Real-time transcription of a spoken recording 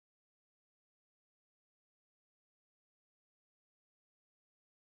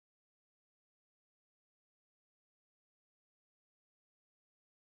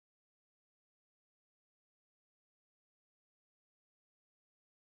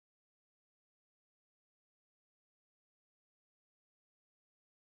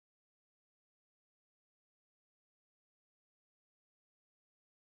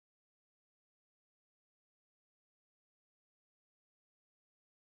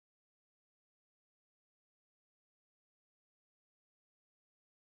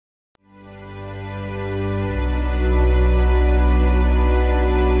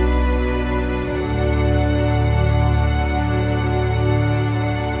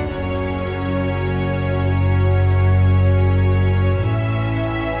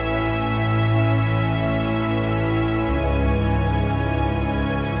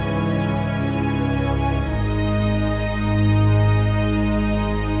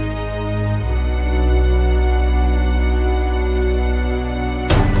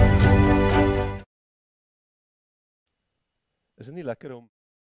Is dit nie lekker om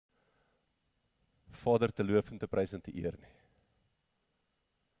Vader te loof en te prys en te eer nie?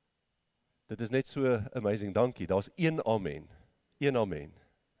 Dit is net so amazing, dankie, daar's een amen,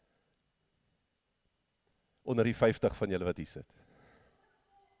 onder die 50 van julle wat hier sit.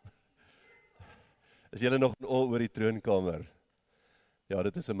 Is julle nog in awe oor die troonkamer? Ja,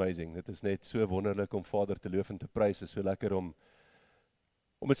 dit is amazing, dit is net so wonderlik om Vader te loof en te prys, is so lekker om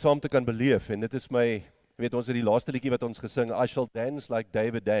dit saam te kan beleef, en dit is my, weet ons het die laaste liedjie wat ons gesing, I shall dance like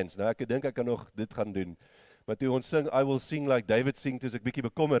David dance, nou ek dink ek kan nog dit gaan doen, maar toe ons sing, I will sing like David sing, toe is ek bietjie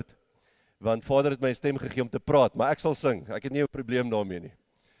bekommerd, want Vader het my stem gegee om te praat, maar ek sal sing, ek het nie 'n probleem daarmee nie,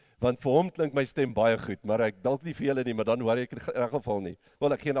 want vir hom klink my stem baie goed, maar ek dalk nie vir julle nie, maar dan hoor ek in elk geval nie,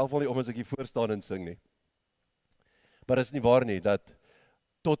 wel ek gee in elk geval nie om as ek hier voor staan en sing nie, maar is nie waar nie, dat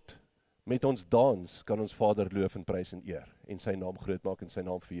tot met ons dans kan ons Vader loof en prys en eer, en sy naam groot maak en sy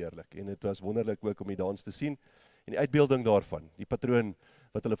naam verheerlik, en het was wonderlik ook om die dans te sien, en die uitbeelding daarvan, die patroon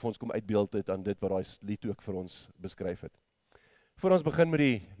wat hulle vir ons kom uitbeeld het, aan dit wat daai lied ook vir ons beskryf het. Voor ons begin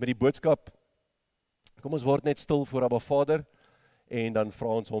met die boodskap, kom ons word net stil voor Abba Vader, en dan vra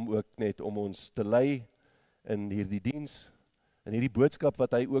ons hom ook net om ons te lei in hierdie diens, en hierdie boodskap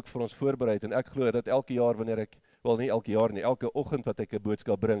wat hy ook vir ons voorbereid, en ek glo dat elke jaar wanneer ek, wel nie elke jaar nie, elke oggend wat ek 'n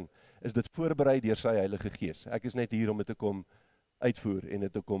boodskap bring, is dit voorberei deur sy Heilige Gees. Ek is net hier om dit te kom uitvoer en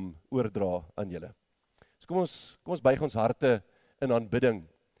dit te kom oordra aan julle. So kom ons buig ons harte in aanbidding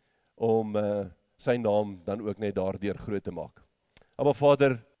om sy naam dan ook net daardeur groot te maak. Aba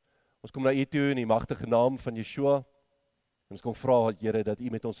Vader, ons kom na U toe in die magtige naam van Yeshua, en ons kom vra, Here, dat U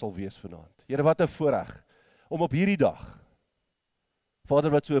met ons sal wees vanaand. Here, wat 'n voorreg om op hierdie dag,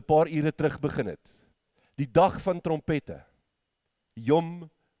 Vader, wat so 'n paar ure terug begin het, die dag van trompette, Yom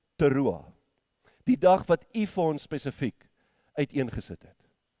Teruah, die dag wat U vir ons spesifiek uiteengesit het.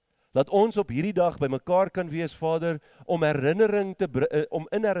 Laat ons op hierdie dag by mekaar kan wees, Vader, om in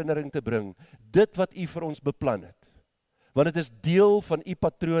herinnering te bring, dit wat U vir ons beplan het. Want dit is deel van U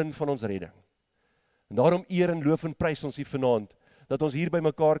patroon van ons redding. En daarom eer en loof en prys ons U vanaand, dat ons hier by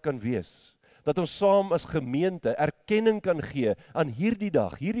mekaar kan wees, dat ons saam as gemeente erkenning kan gee aan hierdie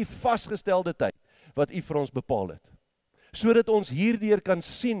dag, hierdie vasgestelde tyd, wat U vir ons bepaal het. Sodat ons hierdeur kan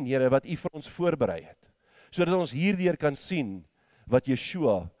sien, Here, wat U vir ons voorberei het. Sodat ons hierdeur kan sien wat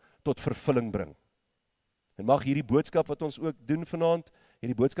Yeshua tot vervulling bring. En mag hierdie boodskap wat ons ook doen vanaand,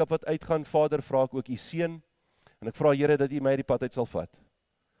 hierdie boodskap wat uitgaan, Vader, vra ek ook U seën, en ek vra, Here, dat U my die pad uit sal vat.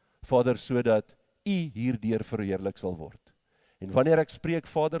 Vader, sodat U hierdeur verheerlik sal word. En wanneer ek spreek,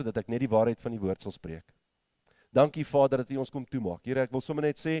 Vader, dat ek net die waarheid van die woord sal spreek. Dankie, Vader, dat U ons kom toemaak. Here, ek wil sommer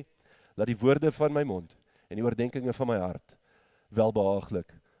net sê, laat die woorde van my mond en die oordeenkinge van my hart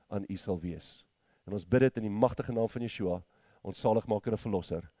welbehaaglik aan U sal wees. En ons bid dit in die magtige naam van Yeshua, ons saligmaker en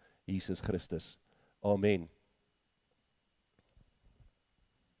verlosser, Jesus Christus. Amen.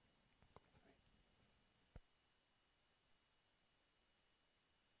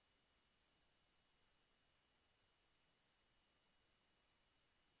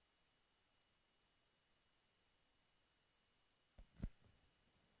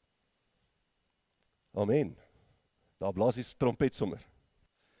 Amen. Daar blaas die trompet sommer.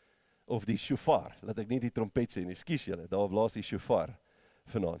 Of die shofar, laat ek nie die trompet sê nie, ekskuus julle, daar blaas die shofar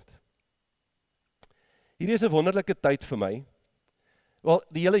vanaand. Hierdie is 'n wonderlike tyd vir my. Wel,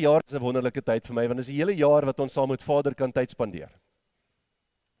 die hele jaar is 'n wonderlike tyd vir my, want dit is die hele jaar wat ons saam met Vader kan tyd spandeer.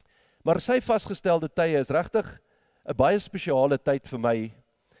 Maar sy vasgestelde tye is regtig 'n baie spesiale tyd vir my,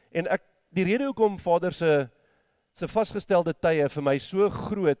 en die rede hoekom Vader se vasgestelde tye vir my so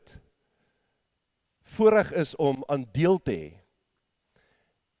groot voorreg is om aan deel te hê,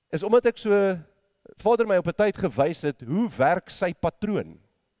 is omdat ek Vader my op 'n tyd gewys het, hoe werk sy patroon?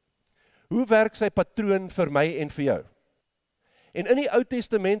 Hoe werk sy patroon vir my en vir jou? En in die Ou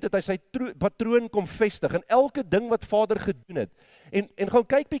Testament het hy sy patroon kom vestig, in elke ding wat Vader gedoen het. En gaan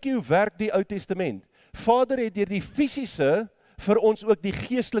kyk bietjie hoe werk die Ou Testament. Vader het deur die fisiese vir ons ook die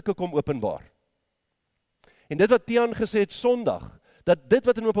geestelike kom openbaar. En dit wat Tiaan gesê het Sondag, dat dit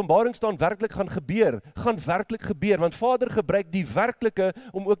wat in Openbaring staan werklik gaan werklik gebeur, want Vader gebruik die werklike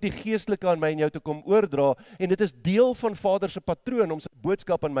om ook die geestelike aan my en jou te kom oordra, en dit is deel van Vader se patroon om sy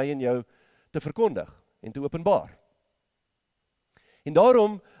boodskap aan my en jou te verkondig en te openbaar. En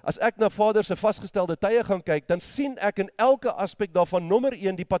daarom, as ek na Vader se vasgestelde tye gaan kyk, dan sien ek in elke aspek daarvan, nommer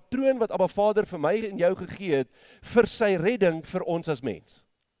 1, die patroon wat Abba Vader vir my en jou gegee het, vir sy redding vir ons as mens.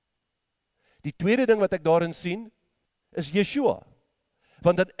 Die tweede ding wat ek daarin sien, is Yeshua.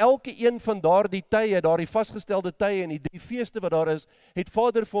 Want in elke een van daardie tye, daardie vasgestelde tye en die 3 feeste wat daar is, het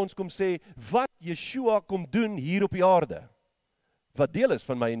Vader vir ons kom sê, wat Yeshua kom doen hier op die aarde, wat deel is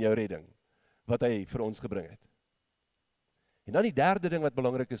van my en jou redding, wat hy vir ons gebring het. En dan die derde ding wat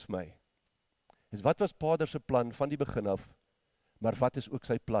belangrik is vir my, is wat was Vader se plan van die begin af, maar wat is ook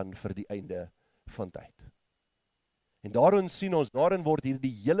sy plan vir die einde van tyd. En daarin sien ons, daarin word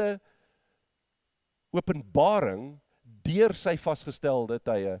hierdie hele openbaring deur sy vasgestelde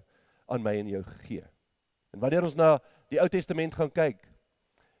tye aan my en jou gegee. En wanneer ons na die Ou Testament gaan kyk,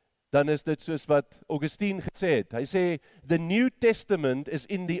 dan is dit soos wat Augustine gesê het. Hy sê, the New Testament is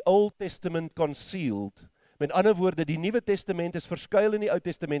in the Old Testament concealed. Met ander woorde, die Nuwe Testament is verskuil in die Ou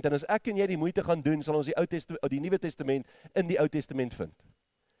Testament, en as ek en jy die moeite gaan doen, sal ons die Nuwe Testament in die Ou Testament vind.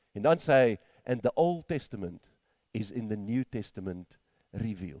 En dan sê hy, and the Old Testament is in the New Testament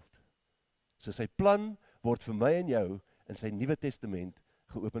revealed. So sy plan word vir my en jou in sy Nuwe Testament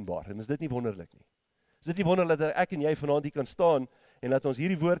geopenbaar. En is dit nie wonderlik nie? Is dit nie wonderlik dat ek en jy vanaand hier kan staan en dat ons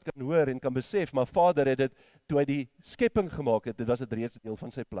hierdie woord kan hoor en kan besef, maar Vader het dit, toe hy die skepping gemaak het, dit was dit reeds deel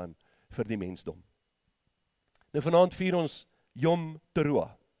van sy plan vir die mensdom. Nou vanaand vier ons Yom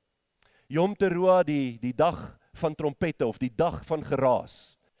Teruah. Yom Teruah, die dag van trompette, of die dag van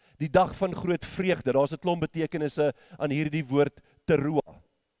geraas. Die dag van groot vreugde, daar is 'n klomp betekenisse aan hierdie woord Teruah.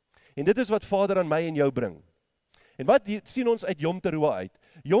 En dit is wat Vader aan my en jou bring. En wat sien ons uit Yom Teruah uit?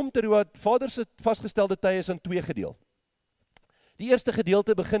 Yom Teruah, Vader se vasgestelde tye is in twee gedeel. Die eerste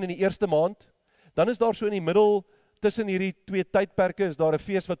gedeelte begin in die eerste maand, dan is daar so in die middel, tussen hierdie twee tydperke, is daar 'n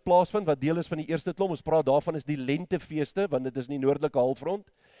fees wat plaasvind, wat deel is van die eerste klomp. Ons praat daarvan is die lentefeeste, want dit is in die noordelike halfrond.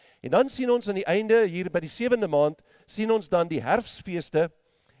 En dan sien ons aan die einde, hier by die 7de maand, sien ons dan die herfsfeeste,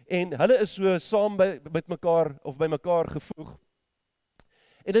 en hulle is so saam met mekaar, of by mekaar gevoeg.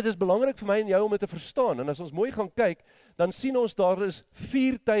 En dit is belangrik vir my en jou om dit te verstaan, en as ons mooi gaan kyk, dan sien ons daar is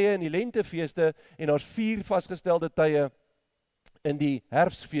 4 tye in die lentefeeste, en daar's 4 vasgestelde tye in die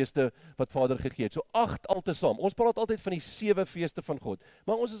herfsfeeste wat Vader gegee het. So 8 altesaam. Ons praat altyd van die 7 feeste van God,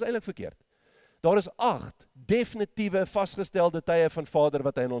 maar ons is eintlik verkeerd. Daar is 8 definitiewe vasgestelde tye van Vader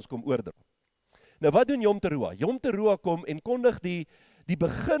wat hy aan ons kom oordra. Nou wat doen Yom Teruah? Yom Teruah kom en kondig die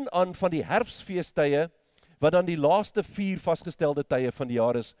begin aan van die herfsfeestye, wat dan die laaste 4 vasgestelde tye van die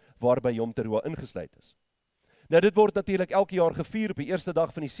jaar is, waarby Yom Teruah ingesluit is. Nou dit word natuurlik elke jaar gevier op die eerste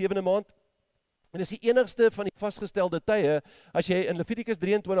dag van die 7de maand, en dis die enigste van die vasgestelde tye, as jy in Levitikus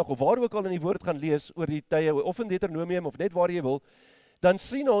 23 of waar ook al in die woord gaan lees oor die tye, of in Deuteronomium of net waar jy wil, dan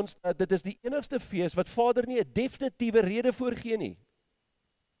sien ons dat dit is die enigste fees wat Vader nie 'n definitiewe rede voorgee nie.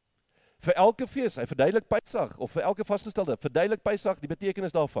 Vir elke fees, hy verduidelik Pesach, of vir elke vasgestelde, verduidelik Pesach die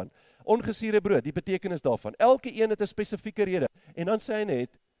betekenis daarvan. Ongesuurde brood, die betekenis daarvan. Elke een het 'n spesifieke rede. En dan sê hy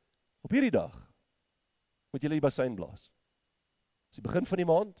net, op hierdie dag moet julle die bassein blaas. Dis die begin van die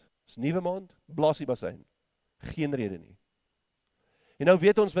maand, dis nuwe maand, blaas die bassein. Geen rede nie. En nou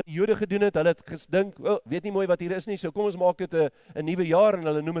weet ons wat die Jode gedoen het, hulle het gedink, weet nie mooi wat hier is nie, so kom ons maak dit 'n nuwe jaar, en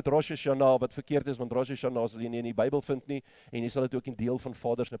hulle noem dit Rosh Hashanah, wat verkeerd is, want Rosh Hashanah sal jy nie in die Bybel vind nie, en jy sal dit ook in deel van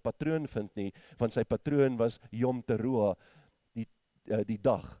Vader se patroon vind nie, want sy patroon was Yom Teruah, die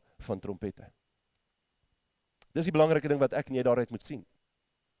dag van trompette. Dis die belangrike ding wat ek en jy daaruit moet sien.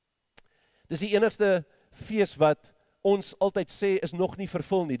 Dis die enigste fees wat ons altyd sê is nog nie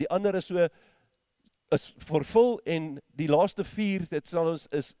vervul nie, die ander is vervul, en die laaste 4, dit sal ons,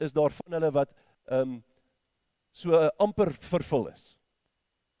 is daar van hulle wat so amper vervul is.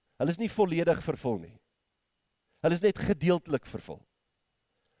 Hulle is nie volledig vervul nie. Hulle is net gedeeltelik vervul.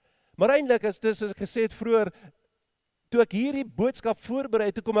 Maar eintlik is dit, soos ek gesê het vroeër, toe ek hierdie boodskap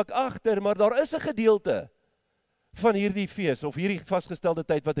voorberei, toe kom ek agter, maar daar is 'n gedeelte van hierdie fees, of hierdie vasgestelde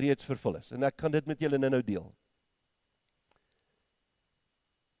tyd wat reeds vervul is, en ek kan dit met julle nou deel.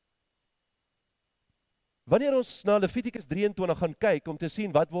 Wanneer ons na Levitikus 23 gaan kyk, om te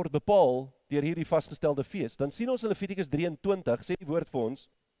sien wat word bepaal deur hierdie vasgestelde fees, dan sien ons in Levitikus 23, sê die woord vir ons,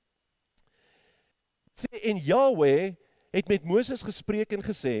 sê, en Yahweh het met Moses gespreek en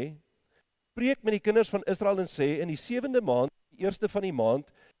gesê, spreek met die kinders van Israel en sê, in die 7de maand, die eerste van die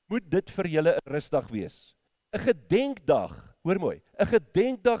maand, moet dit vir julle 'n rusdag wees. 'n Gedenkdag, hoor mooi, 'n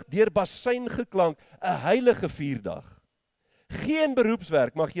gedenkdag deur basseingeklank, 'n heilige vierdag. Geen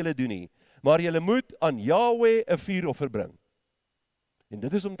beroepswerk mag julle doen nie, maar julle moet aan Yahweh 'n vuuroffer bring. En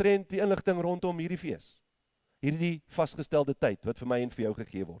dit is omtrent die inligting rondom hierdie fees. Hierdie vasgestelde tyd wat vir my en vir jou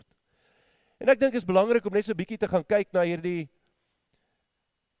gegee word. En ek dink is belangrik om net so 'n bietjie te gaan kyk na hierdie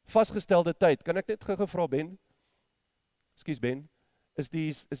vasgestelde tyd. Kan ek net gou vra Ben? Ekskuus Ben,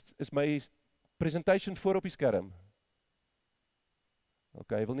 is my presentation voor op die skerm?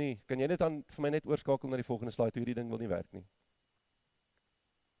 OK, wil nie. Kan jy net dan vir my net oorskakel na die volgende slide, hierdie ding wil nie werk nie.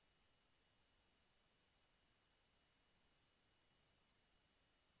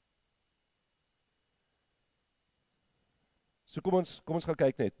 So kom ons gaan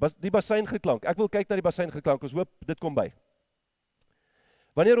kyk net. Die basseingeklank. Ek wil kyk na die basseingeklank. Ons hoop dit kom by.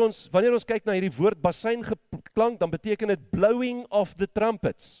 Wanneer ons kyk na hierdie woord basyn geklank, dan beteken dit blowing of the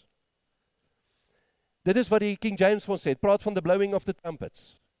trumpets. Dit is wat die King James vir ons sê, praat van the blowing of the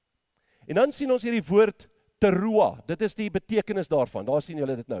trumpets. En dan sien ons hierdie woord teroa, dit is die betekenis daarvan, daar sien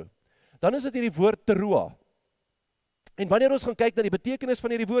julle dit nou. Dan is dit hierdie woord teroa. En wanneer ons gaan kyk na die betekenis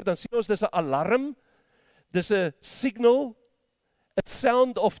van hierdie woord, dan sien ons dis 'n alarm, dis 'n signal, a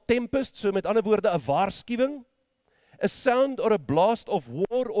sound of tempest, so met ander woorde 'n waarskuwing, a sound or a blast of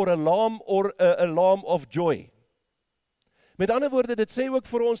war or alarm or a alarm of joy. Met ander woorde, dit sê ook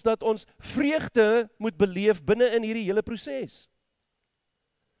vir ons dat ons vreugde moet beleef binne in hierdie hele proses.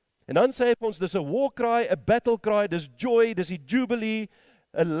 En dan sê hy vir ons, dis 'n war cry, a battle cry, dis joy, dis die jubilee,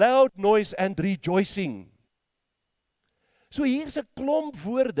 a loud noise and rejoicing. So hier's 'n klomp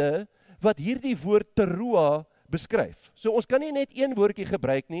woorde wat hierdie woord teroa beskryf. So ons kan nie net een woordjie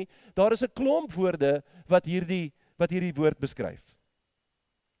gebruik nie, daar is 'n klomp woorde wat hierdie woord beskryf.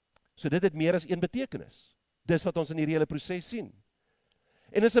 So dit het meer as een betekenis. Dis wat ons in hierdie hele proses sien.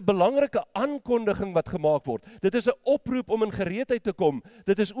 En is 'n belangrike aankondiging wat gemaak word. Dit is 'n oproep om in gereedheid te kom.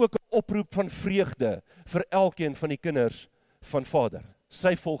 Dit is ook 'n oproep van vreugde vir elkeen van die kinders van Vader,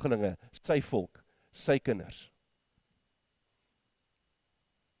 sy volgelinge, sy volk, sy kinders.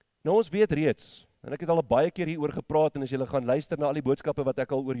 Nou ons weet reeds, en ek het al baie keer hieroor gepraat, en as julle gaan luister na al die boodskappe wat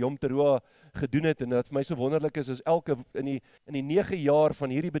ek al oor Yom Teruah gedoen het, en wat vir my so wonderlik is elke in die 9 jaar van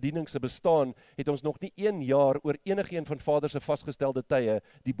hierdie bediening se bestaan, het ons nog nie 1 jaar oor enigeen van Vader se vasgestelde tye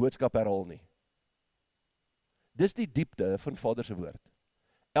die boodskap herhaal nie. Dis die diepte van Vader se woord.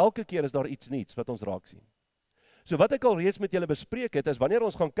 Elke keer is daar iets nuuts wat ons raak sien. So wat ek al reeds met julle bespreek het, is wanneer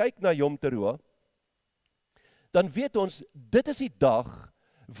ons gaan kyk na Yom Teruah, dan weet ons, dit is die dag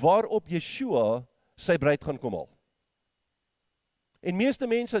waarop Yeshua sy bruid gaan kom haal. En meeste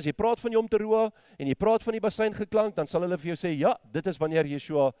mense, as jy praat van Yom Teruah en jy praat van die basyn geklank, dan sal hulle vir jou sê, ja, dit is wanneer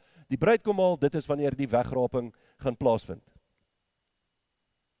Yeshua die bruid kom haal, dit is wanneer die wegraping gaan plaasvind.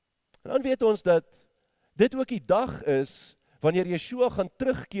 En dan weet ons dat dit ook die dag is wanneer Yeshua gaan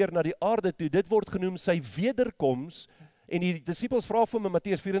terugkeer na die aarde toe. Dit word genoem sy wederkoms. En die disippels vra vir hom in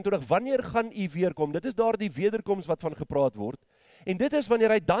Matteus 24, wanneer gaan u weerkom? Dit is daar die wederkoms wat van gepraat word. En dit is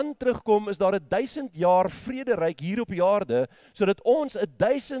wanneer hy dan terugkom, is daar 1000 jaar vrederyk hier op die aarde, sodat ons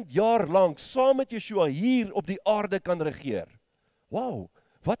 1000 jaar lank saam met Yeshua hier op die aarde kan regeer. Wow,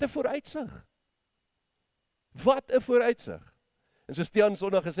 wat 'n vooruitsig. Wat 'n vooruitsig. En so Stian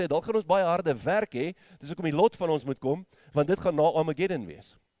Sondag gesê, dalk gaan ons baie harde werk hê, dis hoekom die lot van ons moet kom, want dit gaan na Armageddon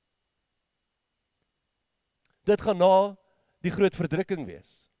wees. Dit gaan na die groot verdrukking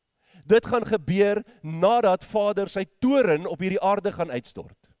wees. Dit gaan gebeur nadat Vader sy toren op hierdie aarde gaan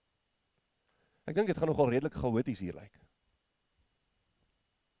uitstort. Ek dink dit gaan nogal redelik chaoties hier lyk.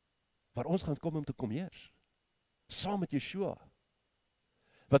 Maar ons gaan kom om te kom heers, saam met Yeshua.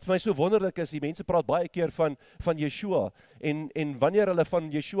 Wat vir my so wonderlik is, die mense praat baie keer van Yeshua, en wanneer hulle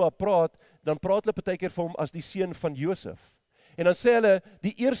van Yeshua praat, dan praat hulle partykeer vir hom as die seun van Josef. En dan sê hulle,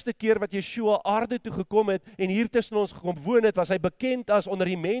 die eerste keer wat Yeshua aarde toe gekom het, en hier tussen ons gekom woon het, was hy bekend as, onder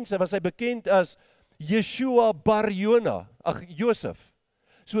die mense, was hy bekend as Yeshua bar Jona, Josef.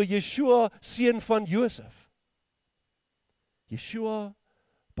 So Yeshua, seun van Josef. Yeshua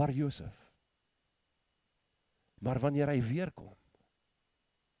bar Josef. Maar wanneer hy weerkom,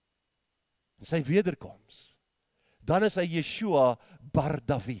 en sy wederkoms, dan is hy Yeshua bar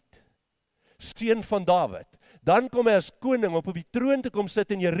David, seun van Dawid. Dan kom hy as koning op die troon te kom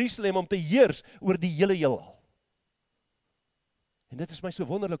sit in Jerusalem om te heers oor die hele heelal. En dit is my so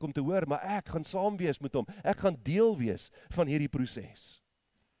wonderlik om te hoor, maar ek gaan saam wees met hom. Ek gaan deel wees van hierdie proses.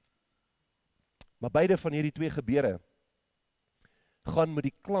 Maar beide van hierdie twee gebeure gaan met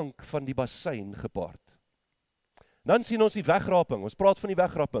die klank van die basyn gepaard. Dan sien ons die wegraping. Ons praat van die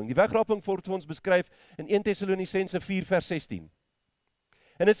wegraping. Die wegraping word vir ons beskryf in 1 Tessalonisense 4 vers 16.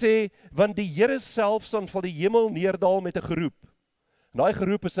 En dit sê, want die Here self sal van die hemel neerdal met 'n geroep. En daai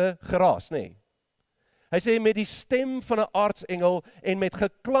geroep is 'n geraas, nê? Nee. Hy sê met die stem van 'n aartsengel en met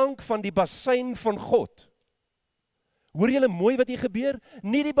geklank van die basyn van God. Hoor julle mooi wat hier gebeur?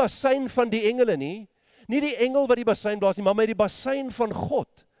 Nie die basyn van die engele nie die engel wat die basyn blaas nie, maar met die basyn van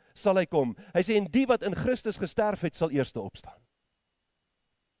God sal hy kom. Hy sê, en die wat in Christus gesterf het, sal eerste opstaan.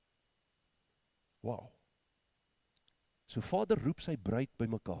 Wow. So Vader roep sy bruid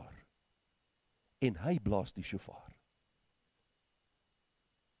bymekaar en hy blaas die shofar.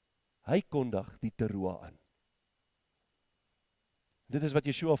 Hy kondig die teroa aan. Dit is wat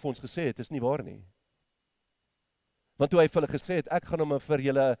Yeshua vir ons gesê het, is nie waar nie. Want toe hy vir hulle gesê het, ek gaan hom vir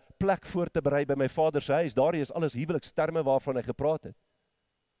julle plek voor te berei by my Vader se huis, daar is alles huweliksterme waarvan hy gepraat het.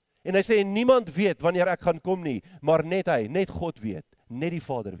 En hy sê, niemand weet wanneer ek gaan kom nie, maar net hy, net God weet. net die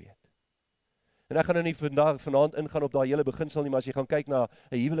Vader weet. En ek gaan nou nie vanaand ingaan op daai hele beginsel nie, maar as jy gaan kyk na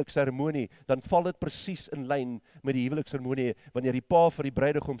 'n huwelikseremonie, dan val dit presies in lyn met die huwelikseremonie, wanneer die pa vir die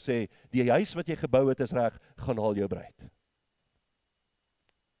bruidegom sê, die huis wat jy gebou het is reg, gaan haal jou bruid.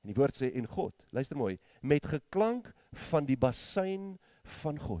 En die woord sê, en God, luister mooi, met geklank van die basuin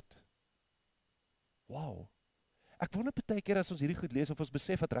van God. Wow. Ek wonder baie keer as ons hierdie goed lees, of ons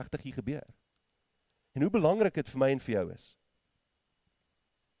besef wat regtig hier gebeur. En hoe belangrik dit vir my en vir jou is.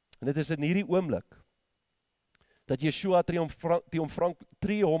 En dit is in hierdie oomblik, dat Yeshua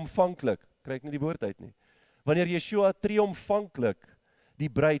triomfantlik, kry ek nie die woord uit nie, wanneer Yeshua triomfantlik die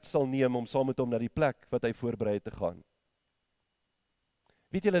bruid sal neem, om saam met hom na die plek, wat hy voorberei te gaan.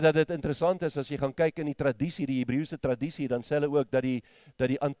 Weet julle dat dit interessant is, as jy gaan kyk in die tradisie, die Hebreëse tradisie, dan sê hulle ook, dat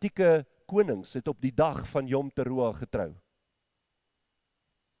die antieke konings het op die dag van Yom Teruah getrou.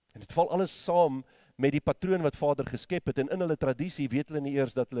 En dit val alles saam met die patroon wat Vader geskep het, en in hulle tradisie weet hulle nie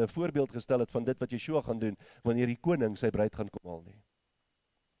eers dat hulle 'n voorbeeld gestel het van dit wat Yeshua gaan doen, wanneer die koning sy bruid gaan kom haal nie.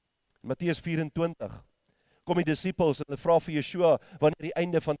 In Matteus 24, kom die disippels en hulle vra vir Yeshua, wanneer die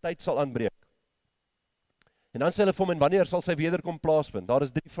einde van tyd sal aanbreek. En dan sê hulle vir hom, en wanneer sal sy wederkom plaasvind? Daar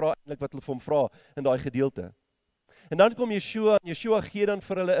is 3 vrae eintlik wat hulle vir hom vra in daai gedeelte. En dan kom Yeshua, en Yeshua gee dan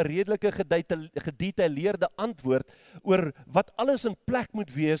vir hulle 'n redelike gedetailleerde antwoord oor wat alles in plek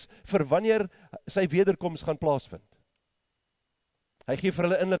moet wees vir wanneer sy wederkoms gaan plaasvind. Hy gee vir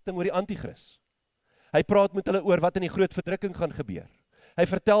hulle inligting oor die anti-kris. Hy praat met hulle oor wat in die groot verdrukking gaan gebeur. Hy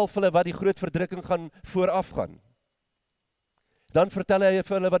vertel vir hulle wat die groot verdrukking gaan voorafgaan. Dan vertel hy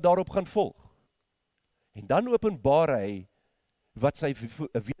vir hulle wat daarop gaan volg. En dan openbaar hy wat sy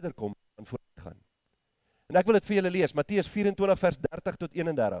wederkom gaan voortgaan. En ek wil dit vir julle lees, Matteus 24 vers 30 tot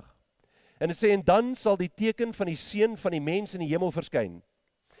 31. En dit sê, en dan sal die teken van die seun van die mens in die hemel verskyn.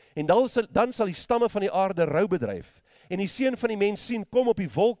 En dan sal die stamme van die aarde rou bedryf. En die seun van die mens sien kom op die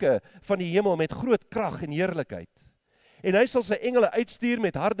wolke van die hemel met groot krag en heerlikheid. En hy sal sy engele uitstuur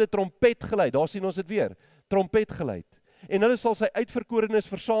met harde trompetgeluid. Daar sien ons dit weer, trompetgeluid. En hulle sal sy uitverkorenes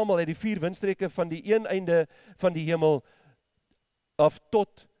versamel uit die 4 windstreke van die een einde van die hemel af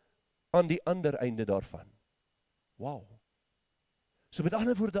tot aan die ander einde daarvan. Wow. So met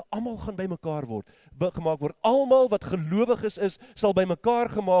ander woorde, almal gaan bymekaar gemaak word. Almal wat gelowiges is, sal bymekaar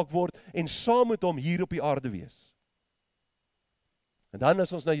gemaak word en saam met hom hier op die aarde wees. En dan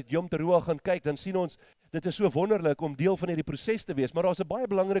as ons na Yom Teruah gaan kyk, dan sien ons, dit is so wonderlik om deel van hierdie proses te wees, maar daar is 'n baie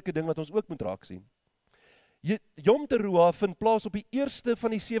belangrike ding wat ons ook moet raak sien. Yom Teruah vind plaas op die eerste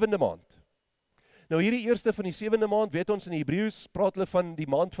van die 7de maand. Nou hierdie eerste van die 7de maand, weet ons in die Hebreëus, praat hulle van die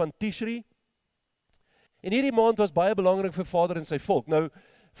maand van Tishri. En hierdie maand was baie belangrik vir Vader en sy volk. Nou,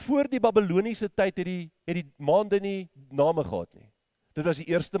 voor die Babyloniese tyd het die maande nie name gehad nie. Dit was die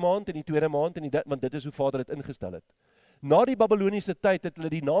eerste maand en die tweede maand, want dit is hoe Vader dit ingestel het. Na die Babyloniese tyd het hulle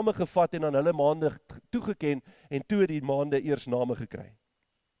die name gevat en aan hulle maande toegeken, en toe het die maande eers name gekry.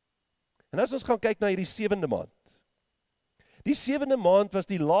 En as ons gaan kyk na hierdie 7de maand. Die 7de maand was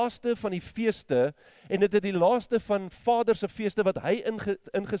die laaste van die feeste, en dit het die laaste van Vader se feeste wat hy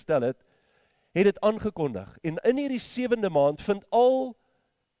ingestel het dit aangekondig. En in hierdie 7de maand vind al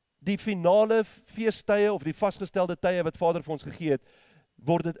die finale feesttye of die vasgestelde tye wat Vader vir ons gegee het,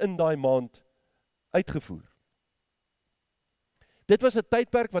 word dit in daai maand uitgevoer. Dit was 'n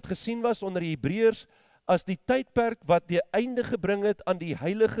tydperk wat gesien was onder die Hebreërs as die tydperk wat die einde gebring het aan die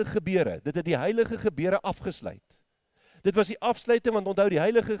heilige gebeure. Dit het die heilige gebeure afgesluit. Dit was die afsluiting, want onthou die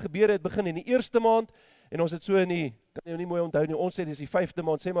heilige gebeure het begin in die eerste maand, en ons het so kan jy nie mooi onthou nie, ons sê dis die 5de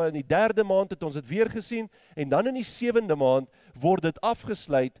maand, sê maar in die 3de maand het ons dit weer gesien, en dan in die 7de maand word dit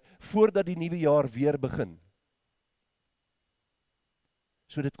afgesluit, voordat die nuwe jaar weer begin.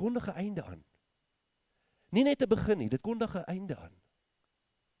 So dit kondig 'n einde aan. Nie net 'n begin nie, dit kondig 'n einde aan.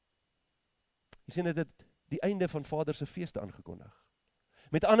 Jy sien, dit het die einde van Vader se feeste aangekondig.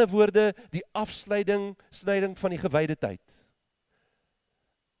 Met ander woorde, die snyding van die gewyde tyd.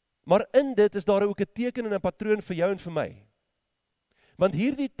 Maar in dit is daar ook 'n teken en 'n patroon vir jou en vir my. Want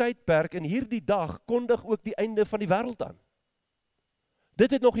hierdie tydperk en hierdie dag kondig ook die einde van die wêreld aan.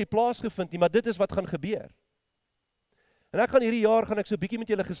 Dit het nog nie plaasgevind nie, maar dit is wat gaan gebeur. En ek gaan hierdie jaar so 'n bietjie met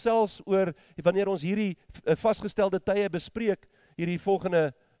julle gesels oor wanneer ons hierdie vasgestelde tye bespreek, hierdie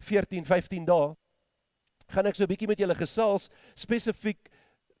volgende 14, 15 dae, gaan ek so 'n bietjie met julle gesels, spesifiek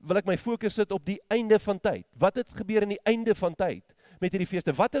wil ek my fokus sit op die einde van tyd. Wat het gebeur in die einde van tyd met hierdie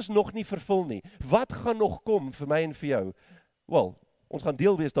feeste? Wat is nog nie vervul nie? Wat gaan nog kom vir my en vir jou? Wel, ons gaan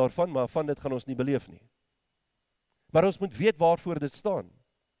deel wees daarvan, maar van dit gaan ons nie beleef nie. Maar ons moet weet waarvoor dit staan.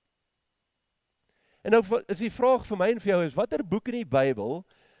 En nou is die vraag vir my en vir jou is, watter boek in die Bybel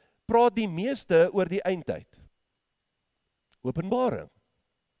praat die meeste oor die eindtyd? Openbaring.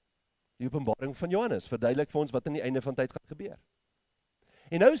 Die openbaring van Johannes verduidelik vir ons wat aan die einde van tyd gaan gebeur.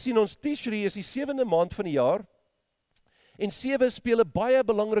 En nou sien ons Tishri is die 7de maand van die jaar en 7 speel 'n baie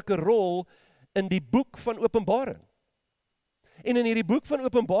belangrike rol in die boek van Openbaring. En in hierdie boek van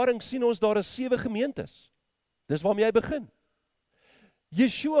Openbaring sien ons daar is 7 gemeentes. Dis waarmee hy begin.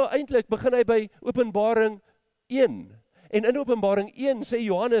 Yeshua eintlik begin hy by Openbaring 1. En in Openbaring 1 sê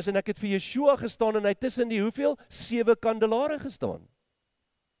Johannes, en ek het vir Yeshua gestaan en hy tussen die hoeveel? 7 kandelare gestaan.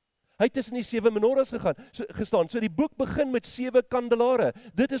 Hy het tussen die 7 menorahs gestaan. So die boek begin met 7 kandelare.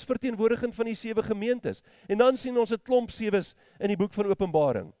 Dit is verteenwoordigend van die 7 gemeentes. En dan sien ons 'n klomp 7's in die boek van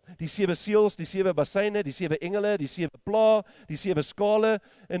Openbaring. Die 7 seels, die 7 basyne, die 7 engele, die 7 pla, die 7 skale,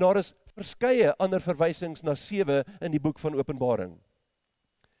 en daar is verskeie ander verwysings na 7 in die boek van Openbaring.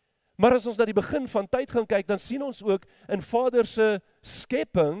 Maar as ons na die begin van tyd gaan kyk, dan sien ons ook in Vader se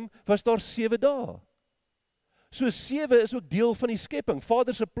skepping was daar 7 dae. So 7 is ook deel van die skepping.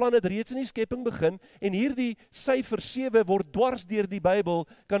 Vader se plan het reeds in die skepping begin en hierdie syfer 7 word dwars deur die Bybel,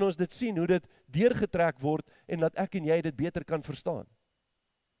 kan ons dit sien hoe dit deurgetrek word en dat ek en jy dit beter kan verstaan.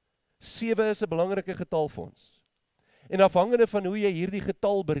 7 is 'n belangrike getal vir ons. En afhangende van hoe jy hierdie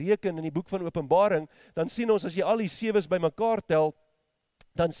getal bereken in die boek van Openbaring, dan sien ons as jy al die 7's bymekaar tel,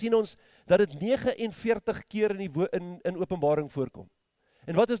 dan sien ons dat dit 49 keer in Openbaring voorkom.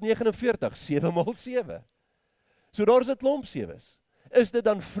 En wat is 49? 7 maal 7. So daar is 'n klomp 7's. Is dit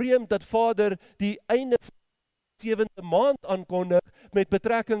dan vreemd dat Vader die einde van die 7de maand aankondig met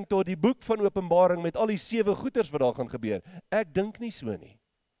betrekking tot die boek van Openbaring met al die 7 goeters wat daar gaan gebeur? Ek dink nie so nie.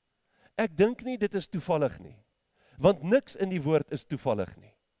 Ek dink nie dit is toevallig nie. Want niks in die woord is toevallig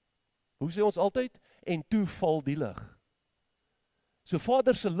nie. Hoe sê ons altyd? En toe val die lig. So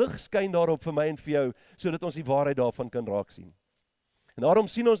Vader se lig skyn daarop vir my en vir jou, sodat ons die waarheid daarvan kan raak sien. En daarom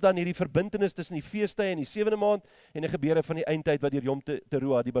sien ons dan hierdie verbintenis tussen die feestydde en die 7de maand en die gebeure van die eindtyd wat deur Yom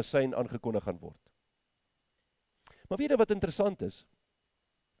Teruah, die basyn, aangekondig gaan word. Maar weet jy wat interessant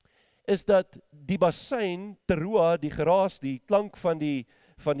is dat die basyn, Teruah, die geraas, die klank van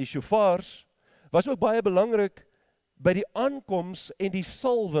die shofars, was ook baie belangrik by die aankoms en die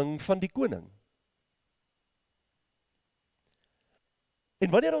salwing van die koning. En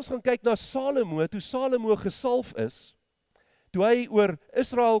wanneer ons gaan kyk na Salomo, toe Salomo gesalf is, toe hy oor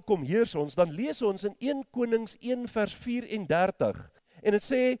Israel kom heers ons, dan lees ons in 1 Konings 1 vers 34, en het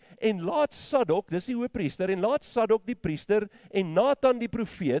sê, en laat Sadok, dis die hoëpriester, en laat Sadok die priester, en Nathan die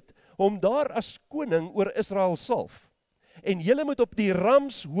profeet, hom daar as koning oor Israel salf. En julle moet op die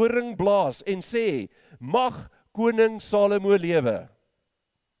ramshoring blaas, en sê, mag koning Salomo lewe.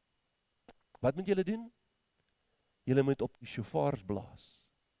 Wat moet julle doen? Julle moet op die shofars blaas.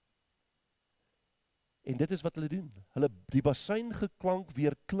 En dit is wat hulle doen. Hulle die basyn geklank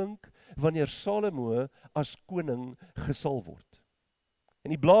weer klink wanneer Salomo as koning gesalf word.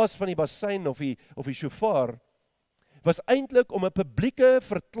 En die blaas van die basyn of die shofar was eintlik om 'n publieke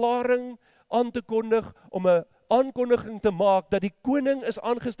verklaring aan te kondig, om 'n aankondiging te maak dat die koning is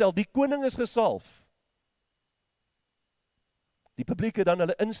aangestel, die koning is gesalf. Die publiek het dan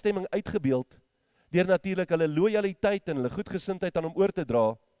hulle instemming uitgebeeld deur natuurlik hulle lojaliteit en hulle goedgesindheid aan hom oor te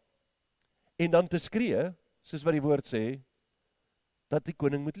dra en dan te skree, soos wat die woord sê, dat die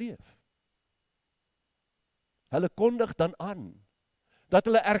koning moet leef. Hulle kondig dan aan dat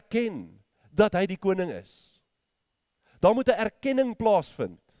hulle erken dat hy die koning is. Daar moet 'n erkenning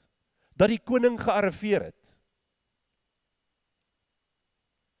plaasvind dat die koning gearriveer het.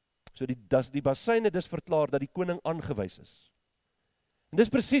 So die basyne dus verklaar dat die koning aangewys is. En dis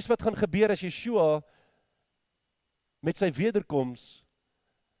presies wat gaan gebeur as Yeshua met sy wederkoms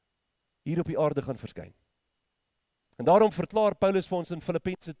hier op die aarde gaan verskyn. En daarom verklaar Paulus vir ons in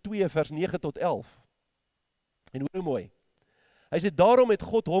Filippense 2 vers 9 tot 11. En hoor mooi. Hy sê daarom het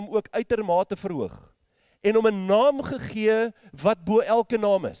God hom ook uitermate verhoog en hom 'n naam gegee wat bo elke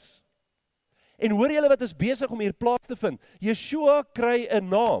naam is. En hoor julle wat is besig om hier plaas te vind? Yeshua kry 'n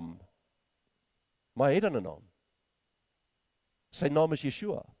naam. Maar hy het dan 'n naam. Sy naam is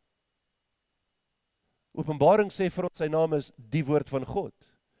Yeshua. Openbaring sê vir ons sy naam is die woord van God.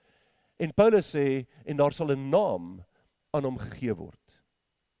 En Paulus sê, en daar sal 'n naam aan hom gegee word.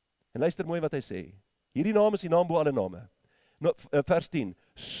 En luister mooi wat hy sê. Hierdie naam is die naam bo alle name. Vers 10.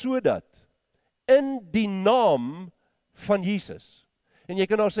 Sodat in die naam van Jesus. En jy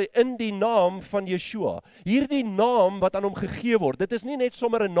kan daar sê in die naam van Yeshua. Hierdie naam wat aan hom gegee word. Dit is nie net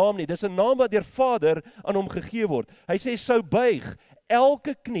sommer 'n naam nie, dis 'n naam wat deur Vader aan hom gegee word. Hy sê sou buig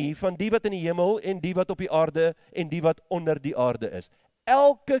elke knie van die wat in die hemel en die wat op die aarde en die wat onder die aarde is.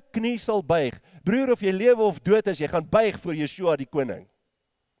 Elke knie sal buig. Broer, of jy lewe of dood is, jy gaan buig voor Yeshua die koning.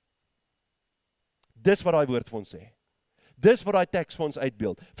 Dis wat daai woord vir ons sê. Dis wat daai teks vir ons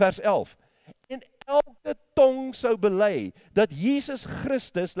uitbeeld. Vers 11. En elke tong sou bely dat Jesus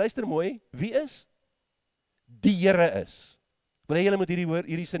Christus, luister mooi, wie is? Die Here is. Wil jy julle moet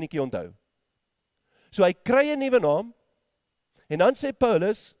hierdie sinnetjie onthou. So hy kry 'n nuwe naam, en dan sê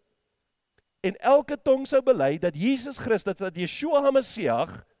Paulus, en elke tong sou bely dat Jesus Christus, dat Yeshua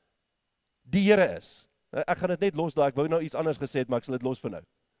HaMashiach, die Here is. Ek gaan dit net los daar, ek wou nou iets anders gesê het, maar ek sal dit los vir nou.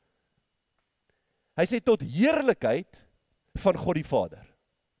 Hy sê tot heerlikheid van God die Vader.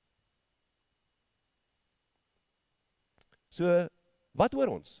 So, wat oor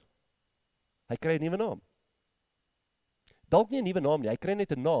ons? Hy kry 'n nuwe naam. Dalk nie 'n nuwe naam nie, hy kry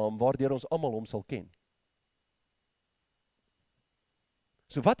net 'n naam waardeur ons almal hom sal ken.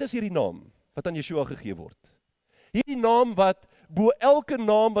 So wat is hierdie naam wat aan Yeshua gegee word? Hierdie naam wat bo elke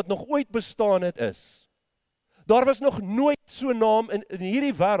naam wat nog ooit bestaan het is. Daar was nog nooit so 'n naam in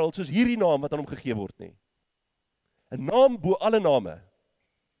hierdie wêreld soos hierdie naam wat aan hom gegee word nie. 'n Naam bo alle name.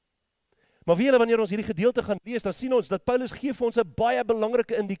 Maar weet julle, wanneer ons hierdie gedeelte gaan lees, dan sien ons dat Paulus gee vir ons 'n baie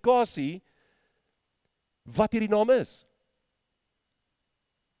belangrike indikasie wat hierdie naam is.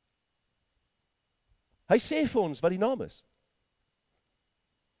 Hy sê vir ons wat die naam is.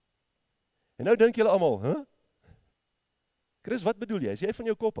 En nou dink julle almal, Chris, wat bedoel jy? Is jy van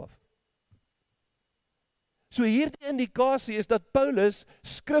jou kop af? So hierdie indikasie is dat Paulus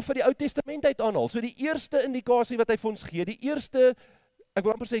skrif uit die Ou Testament uit aanhaal. So die eerste indikasie wat hy vir ons gee, die eerste, ek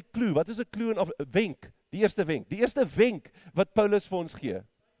wil amper sê clue, wat is 'n clue en 'n wenk? Die eerste wenk wat Paulus vir ons gee.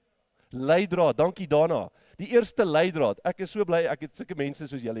 Leidraad, dankie daarna. Die eerste leidraad. Ek is so bly ek het sulke mense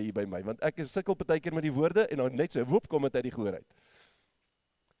soos julle hier by my, want ek sukkel partykeer met die woorde en dan net so woep kom dit uit die gehoor uit.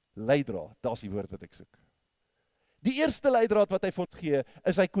 Leidraad, daar's die woord wat ek soek. Die eerste leidraad wat hy vir ons gee,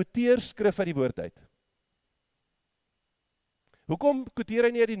 is hy quoteer skrif uit die woord uit. Hoekom quoteer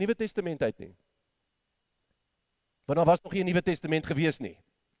hy nie uit die Nuwe Testament uit nie? Want daar was nog nie 'n Nuwe Testament gewees nie.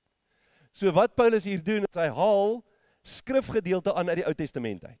 So wat Paulus hier doen, is hy haal skrifgedeelte aan uit die Ou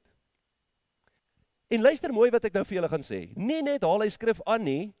Testament uit. En luister mooi wat ek nou vir julle gaan sê. Nie net haal hy skrif aan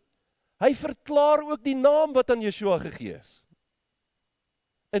nie, hy verklaar ook die naam wat aan Yeshua gegee is.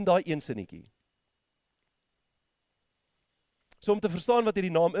 In daai een sinnetjie. So om te verstaan wat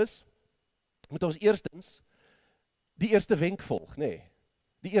hierdie naam is, moet ons eerstens die eerste wenk volg, nee.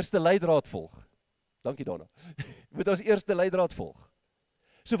 Die eerste leidraad volg. Dankie daarna. Moet ons eerste leidraad volg.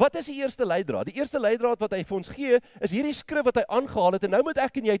 So wat is die eerste leidraad? Die eerste leidraad wat hy vir ons gee, is hierdie skrif wat hy aangehaal het, en nou moet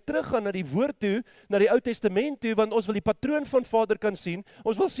ek en jy teruggaan na die woord toe, na die Ou Testament toe, want ons wil die patroon van Vader kan sien,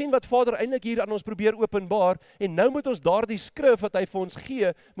 ons wil sien wat Vader eintlik hier aan ons probeer openbaar, en nou moet ons daardie skrif wat hy vir ons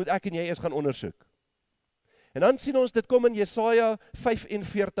gee, moet ek en jy eers gaan ondersoek. En dan sien ons, dit kom in Jesaja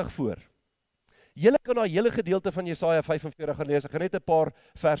 45 voor. Julle kan daai hele gedeelte van Jesaja 45 gaan lees, ek gaan net 'n paar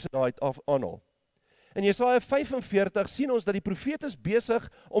verse daai aanhaal. In Jesaja 45 sien ons dat die profeet is besig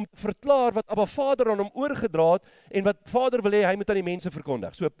om te verklaar wat Abba Vader aan hom oorgedra het en wat Vader wil hê hy moet aan die mense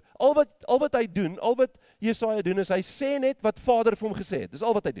verkondig. So al wat hy doen, al wat Jesaja doen is hy sê net wat Vader vir hom gesê het. Dis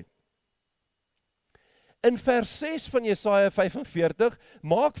al wat hy doen. In vers 6 van Jesaja 45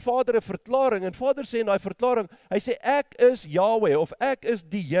 maak Vader 'n verklaring en Vader sê in daai verklaring, hy sê ek is Yahweh of ek is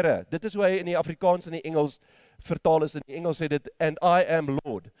die Here. Dit is hoe hy in die Afrikaans en die Engels vertaal is. In die Engels sê dit and I am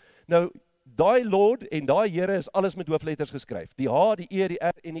Lord. Nou daai Lord en daai Here is alles met hoofletters geskryf. Die H, die E, die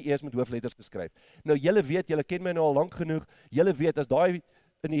R en die E is met hoofletters geskryf. Nou julle weet, julle ken my nou al lank genoeg. Julle weet as daai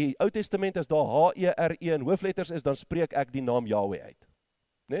in die Ou Testament as daar H, E, R, E in hoofletters is, dan spreek ek die naam Yahweh uit.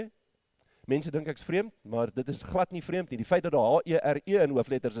 Né? Mense dink ek's vreemd, maar dit is glad nie vreemd nie. Die feit dat daar H, E, R, E in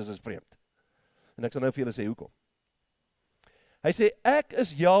hoofletters is vreemd. En ek sal nou vir julle sê hoekom. Hy sê ek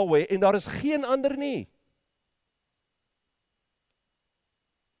is Yahweh en daar is geen ander nie.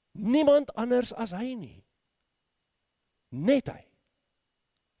 Niemand anders as hy nie. Net hy.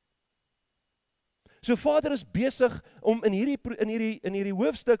 So Vader is besig om in hierdie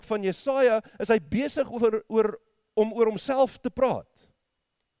hoofstuk van Jesaja is hy besig om oor homself te praat.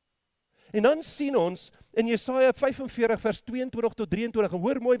 En dan sien ons in Jesaja 45 vers 22 tot 23 en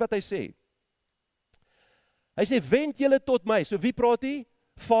hoor mooi wat hy sê. Hy sê wend julle tot my. So wie praat hy?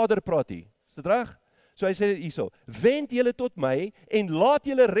 Vader praat hy. Is dit reg? So hy sê hierso, wend julle tot my en laat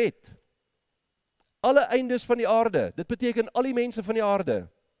julle red. Alle eindes van die aarde. Dit beteken al die mense van die aarde.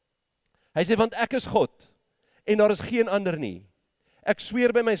 Hy sê want ek is God en daar is geen ander nie. Ek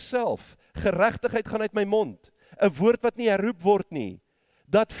sweer by myself, geregtigheid gaan uit my mond, 'n woord wat nie herroep word nie.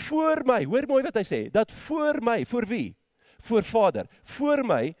 Dat voor my, hoor mooi wat hy sê, dat voor my, voor wie? Voor Vader. Voor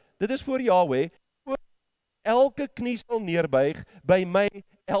my, dit is voor Yahweh, voor elke knie sal neerbuig, by my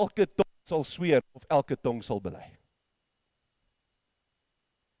elke tong sal sweer of elke tong sal bely.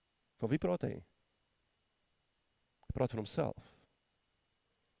 Van wie praat hy? Hy praat van homself.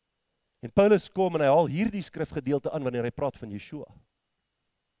 En Paulus kom en hy haal hierdie skrifgedeelte aan wanneer hy praat van Yeshua.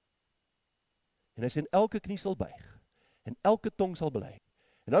 En hy sê, en elke knie sal buig, en elke tong sal bely.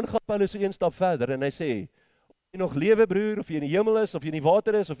 En dan gaan Paulus so een stap verder, en hy sê, of jy nog lewe broer, of jy in die hemel is, of jy in die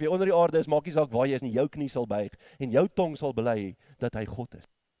water is, of jy onder die aarde is, maak nie saak waar jy is nie, jou knie sal buig, en jou tong sal bely, dat hy God is.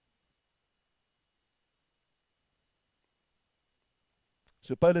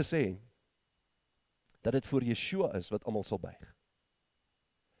 So Paulus sê, dat dit voor Yeshua is, wat almal sal buig.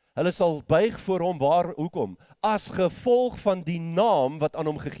 Hulle sal buig voor hom, hoekom? As gevolg van die naam, wat aan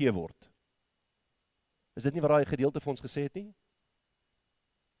hom gegee word. Is dit nie wat daai gedeelte vir ons gesê het nie?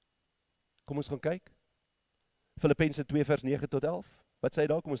 Kom ons gaan kyk. Filippense 2 vers 9 tot 11. Wat sê hy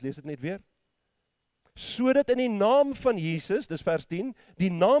daar? Kom ons lees dit net weer. Sodat in die naam van Jesus, dis vers 10,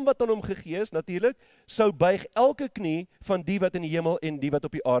 die naam wat aan hom gegee is, natuurlik, sou buig elke knie van die wat in die hemel en die wat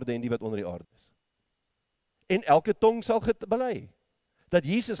op die aarde en die wat onder die aarde is. En elke tong sal bely dat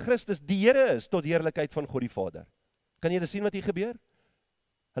Jesus Christus die Here is tot heerlikheid van God die Vader. Kan jy sien wat hier gebeur?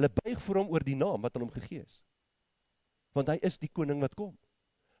 Hulle buig voor hom oor die naam wat aan hom gegee is. Want hy is die koning wat kom.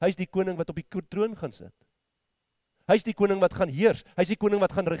 Hy is die koning wat op die troon gaan sit. Hy is die koning wat gaan heers. Hy is die koning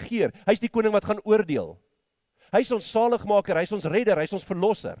wat gaan regeer. Hy is die koning wat gaan oordeel. Hy is ons saligmaker, hy is ons redder, hy is ons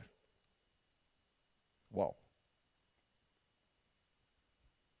verlosser. Wow.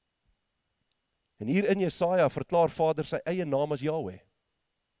 En hier in Jesaja verklaar Vader sy eie naam as Yahweh.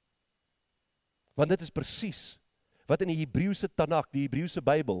 Want dit is presies wat in die Hebreëse Tanakh, die Hebreëse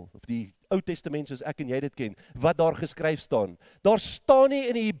Bybel, of die Ou Testament soos ek en jy dit ken, wat daar geskryf staan. Daar staan nie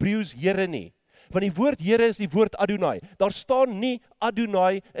in die Hebreëus Here nie. Want die woord Here is die woord Adonai. Daar staan nie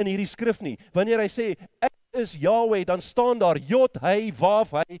Adonai in hierdie skrif nie. Wanneer hy sê, ek is Yahweh, dan staan daar Jod, hy,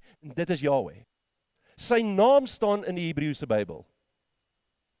 Waf, hy, en dit is Yahweh. Sy naam staan in die Hebreëse Bybel.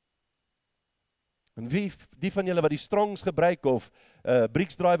 En die van julle wat die Strongs gebruik of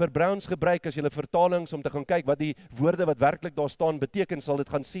Briggs Driver Browns gebruik as julle vertalings om te gaan kyk wat die woorde wat werklik daar staan beteken, sal dit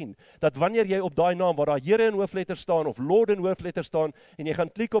gaan sien. Dat wanneer jy op daai naam waar daar Here in hoofletter staan of Lord in hoofletter staan en jy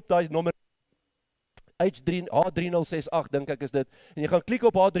gaan klik op daai nommer H3068 dink ek is dit en jy gaan klik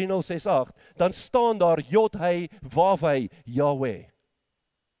op H3068 dan staan daar Jod hy Waf hy Yahweh.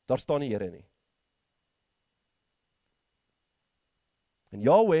 Daar staan nie Here nie. En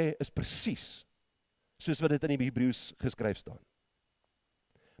Yahweh is presies soos wat dit in die Hebreëus geskryf staan.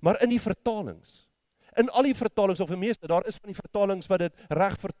 Maar in die vertalings, in al die vertalings, of die meeste, daar is van die vertalings wat dit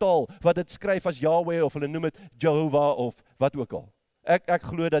reg vertaal, wat dit skryf as Yahweh, of hulle noem het Jehovah, of wat ook al. Ek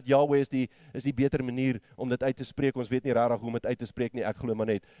glo dat Yahweh is die beter manier om dit uit te spreek, ons weet nie regtig hoe om dit uit te spreek nie, ek glo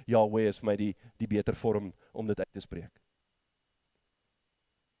maar net, Yahweh is vir my die beter vorm om dit uit te spreek.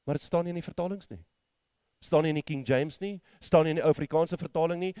 Maar dit staan nie in die vertalings nie. Staan nie in die King James nie, staan nie in die Afrikaanse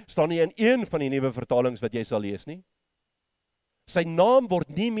vertaling nie, staan nie in een van die nuwe vertalings wat jy sal lees nie. Sy naam word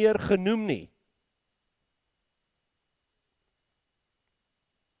nie meer genoem nie.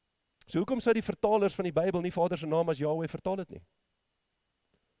 So hoekom sou die vertalers van die Bybel nie Vader se naam as Yahweh vertaal het nie?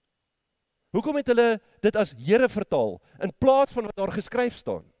 Hoekom het hulle dit as Here vertaal, in plaas van wat daar geskryf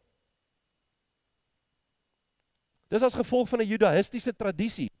staan? Dis as gevolg van 'n judaïstiese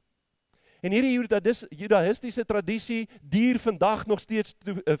tradisie. En hierdie judaïstiese tradisie duur vandag nog steeds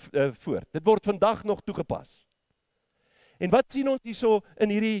voort. Dit word vandag nog toegepas. En wat sien ons hierso in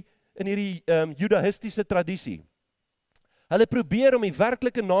hierdie judaïstiese tradisie? Hulle probeer om die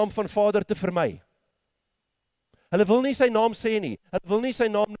werklike naam van Vader te vermy. Hulle wil nie sy naam sê nie. Hulle wil nie sy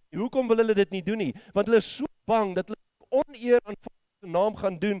naam nie. Hoekom wil hulle dit nie doen nie? Want hulle is so bang dat hulle oneer aan Vader se naam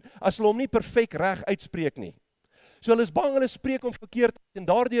gaan doen as hulle hom nie perfek reg uitspreek nie. So hulle is bang hulle spreek hom verkeerd en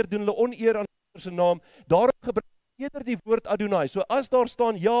daardeur doen hulle oneer aan Vader se naam. Daarom gebruik hulle eerder die woord Adonai. So as daar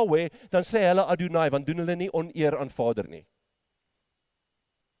staan Yahweh, dan sê hulle Adonai, want doen hulle nie oneer aan Vader nie.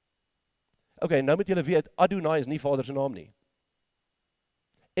 Okay, nou moet julle weet, Adonai is nie Vader se naam nie.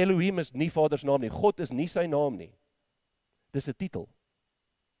 Elohim is nie Vader se naam nie. God is nie sy naam nie. Dis 'n titel.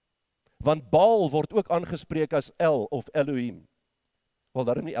 Want Baal word ook aangespreek as El of Elohim. Wel,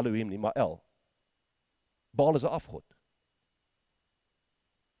 daarom nie Elohim nie, maar El. Baal is 'n afgod.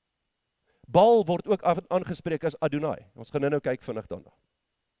 Baal word ook aangespreek as Adonai. Ons gaan nou kyk vinnig daarna.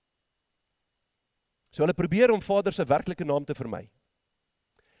 So hulle probeer om Vader se werklike naam te vermy.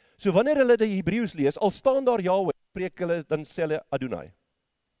 So wanneer hulle die Hebreëus lees, al staan daar Yahweh, spreek hulle, dan sê hulle Adonai.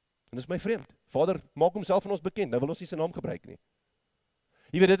 En dis my vreemd. Vader maak homself aan ons bekend, nou wil ons nie sy naam gebruik nie.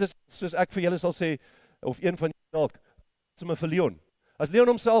 Jy weet, dit is soos ek vir julle sal sê, of een van julle dalk, sommer vir Leon. As Leon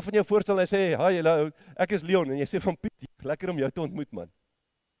homself aan jou voorstel en hy sê, "Hi, hallo, ek is Leon," en jy sê van Piet, "Lekker om jou te ontmoet, man."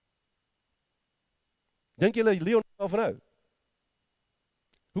 Dink julle Leon sal van nou?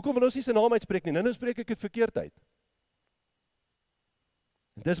 Hoekom wil ons nie sy naam uitspreek nie? Nou spreek ek dit verkeerd uit.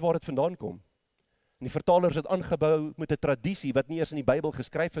 Dis waar dit vandaan kom. En die vertalers het aangebou met 'n tradisie wat nie eers in die Bybel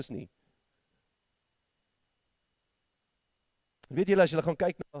geskryf is nie. Weet julle, as julle gaan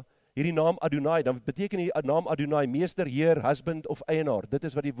kyk na hierdie naam Adonai, dan beteken die naam Adonai meester, heer, husband of eienaar. Dit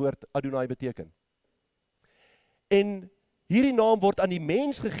is wat die woord Adonai beteken. En hierdie naam word aan die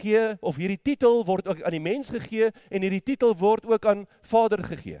mens gegee, of hierdie titel word ook aan die mens gegee, en hierdie titel word ook aan Vader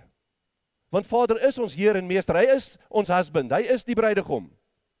gegee. Want Vader is ons Heer en Meester, hy is ons husband, hy is die bruidegom.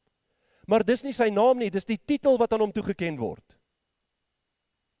 Maar dis nie sy naam nie, dis die titel wat aan hom toegeken word.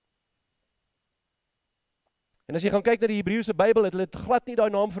 En as jy gaan kyk na die Hebreëse Bybel, het hulle glad nie daai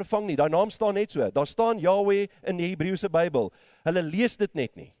naam vervang nie, daai naam staan net so, daar staan Yahweh in die Hebreëse Bybel, hulle lees dit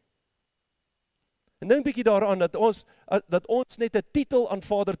net nie. En dink bietjie daaraan dat ons net 'n titel aan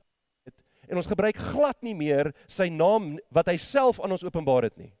Vader het, en ons gebruik glad nie meer sy naam wat hy self aan ons openbaar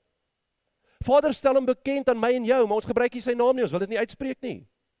het nie. Vader stel hom bekend aan my en jou, maar ons gebruik nie sy naam nie, ons wil dit nie uitspreek nie.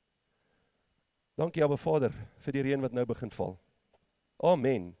 Dankie Abba Vader vir die reën wat nou begin val.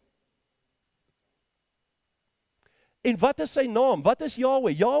 Amen. En wat is sy naam? Wat is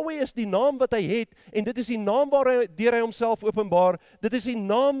Yahweh? Yahweh is die naam wat hy het, en dit is die naam waardeur hy homself openbaar. Dit is die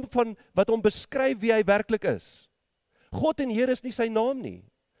naam van wat hom beskryf wie hy werklik is. God en Heer is nie sy naam nie.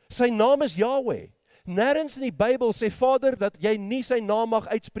 Sy naam is Yahweh. Nêrens in die Bybel sê Vader dat jy nie sy naam mag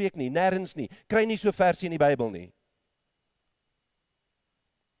uitspreek nie, nêrens nie. Kry nie so versie in die Bybel nie.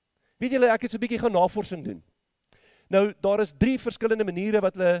 Weet julle, ek het so 'n bietjie gaan navorsing doen. Nou, daar is 3 verskillende maniere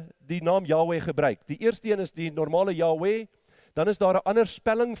wat hulle die naam Yahweh gebruik. Die eerste een is die normale Yahweh, dan is daar 'n ander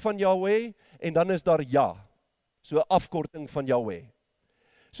spelling van Yahweh, en dan is daar Ja, so 'n afkorting van Yahweh.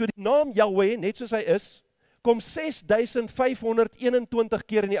 So die naam Yahweh, net soos hy is, kom 6521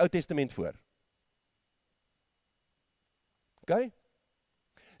 keer in die Ou Testament voor. Okay?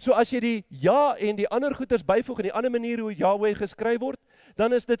 So as jy die ja en die ander goeters byvoeg in die ander manier hoe Yahweh geskryf word,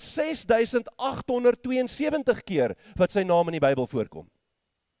 dan is dit 6872 keer wat sy naam in die Bybel voorkom.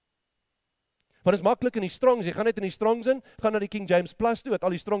 Want dit is maklik in die Strongs, jy gaan net in die Strongs in, gaan na die King James Plus toe, wat al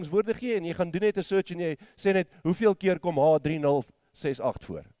die Strongs woorde gee, en jy gaan doen net 'n search en jy sê net, hoeveel keer kom H3068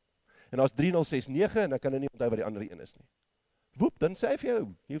 voor? En daar's 3069 en ek kan nou nie onthou wat die ander een is nie. Woep, dan sê hy vir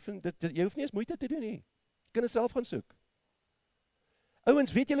jou, jy hoef nie eens moeite te doen nie. Jy kan dit self gaan soek.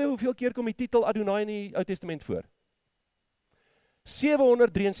 Ouens, weet julle hoeveel keer kom die titel Adonai in die Ou Testament voor?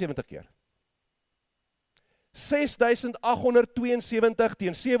 773 keer. 6872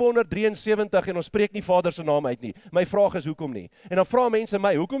 teen 773 en ons spreek nie Vader se naam uit nie. My vraag is hoekom nie? En dan vra mense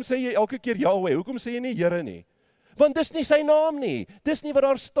my, hoekom sê jy elke keer Yahweh? Hoekom sê jy nie Here nie? Want dis nie sy naam nie. Dis nie wat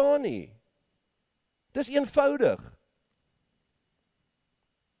daar staan nie. Dis eenvoudig.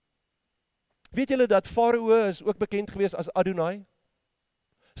 Weet julle dat Farao is ook bekend gewees as Adonai?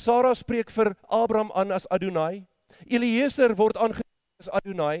 Sarah spreek vir Abraham aan as Adonai. Eliezer word aangespreek as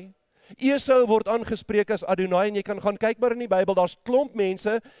Adonai. Esau word aangespreek as Adonai, en jy kan gaan kyk maar in die Bybel, daar's klomp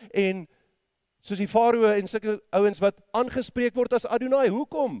mense, en soos die Farao en sulke ouens wat aangespreek word as Adonai.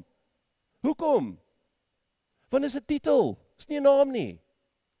 Hoekom? Hoekom? Want dit is 'n titel, is nie 'n naam nie.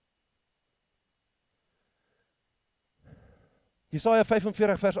 Jesaja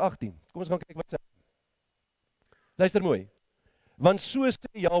 45 vers 18, kom ons gaan kyk wat sê. Luister mooi. Want so sê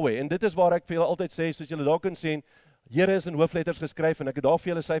Yahweh, en dit is waar ek vir julle altyd sê, soos julle daar kan sien, Here is in hoofletters geskryf, en ek het daar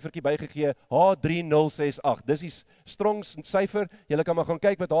vir julle syfertjie bygegee, H3068, dis die Strongs syfer, julle kan maar gaan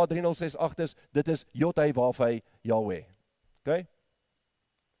kyk wat H3068 is, dit is J-H-W-H, Yahweh, okay?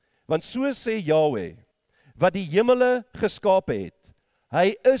 Want so sê Yahweh, wat die hemele geskape het,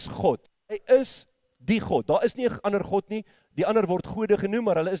 hy is God, hy is die God, daar is nie 'n ander God nie, die ander word gode genoem,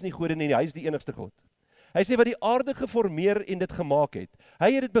 maar hulle is nie gode nie, hy is die enigste God. Hy sê wat die aarde geformeer en dit gemaak het.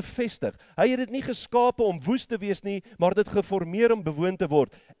 Hy het dit bevestig. Hy het dit nie geskape om woes te wees nie, maar dit geformeer om bewoon te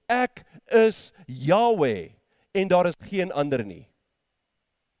word. Ek is Yahweh en daar is geen ander nie.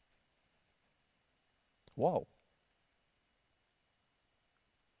 Wow.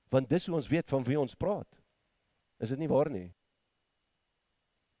 Want dis hoe ons weet van wie ons praat. Is dit nie waar nie?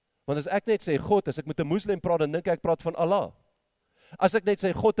 Want as ek net sê God, as ek met 'n moslim praat, dan dink ek praat van Allah. As ek net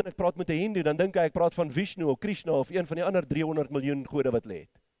sê God en ek praat met 'n Hindu, dan dink ek praat van Vishnu of Krishna of een van die ander 300 miljoen gode wat lê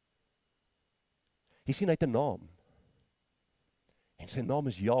het. Jy sien hy het 'n naam. En sy naam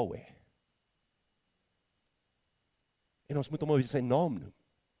is Yahweh. En ons moet hom op sy naam noem.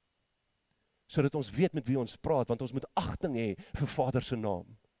 Sodat ons weet met wie ons praat, want ons moet agting hê vir Vader se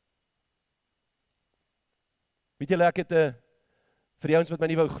naam. Weet julle, ek het vir die ouens wat my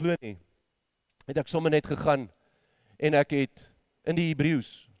nie wou glo nie, het ek sommer net gegaan en ek het in die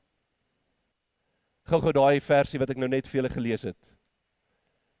Hebreëus gou daai versie wat ek nou net vir julle gelees het,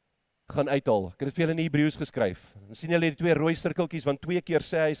 gaan uithaal. Ek het dit vir julle in Hebreëus geskryf. Dan sien julle die twee rooi sirkeltjies, want 2 keer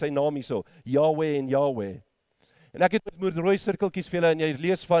sê hy sy naam hierso, Yahweh en Yahweh. En ek het met rooi sirkeltjies vir julle, en jy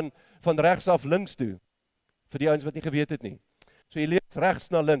lees van regs af links toe, vir die ouens wat nie geweet het nie. So jy lees regs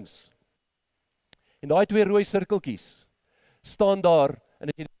na links. En daai twee rooi sirkeltjies staan daar, en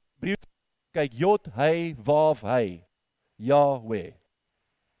as jy die Hebreëus kyk, Jod, hy, Waaf, hy, Yahweh.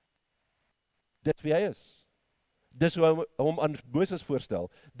 Dit wie hy is. Dis hoe hy hom aan Moses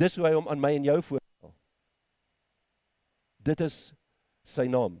voorstel. Dis hoe hy hom aan my en jou voorstel. Dit is sy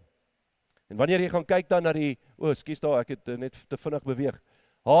naam. En wanneer jy gaan kyk dan na die, ekskuus daar, ek het net te vinnig beweeg,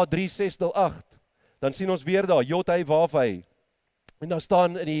 H3608, dan sien ons weer daar, Jod, hy, Waaf, hy. En daar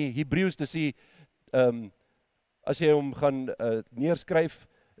staan in die Hebreëus, dis die, as jy hom gaan neerskryf,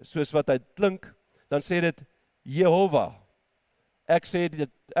 soos wat hy klink, dan sê dit Jehovah. Ek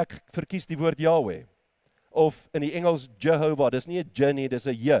verkies die woord Yahweh. Of in die Engels Jehovah, dis nie 'n J nie, dis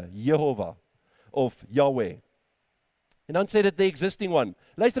 'n J, Jehovah. Of Yahweh. En dan sê dit the existing one.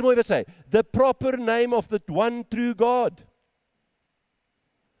 Luister mooi wat sê, the proper name of the one true God.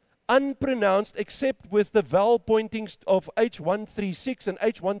 Unpronounced except with the vowel pointings of H136, en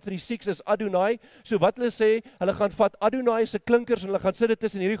H136 is Adonai. So wat hulle sê, hulle gaan vat Adonai se klinkers en hulle gaan sit dit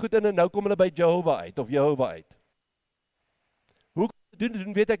tussen hierdie goed in en nou kom hulle by Jehovah uit of Jehovah uit. Hoe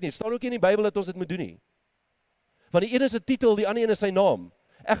doen weet ek nie. Staan ook nie in die Bybel dat ons dit moet doen nie. Want die een is 'n titel, die ander een is sy naam.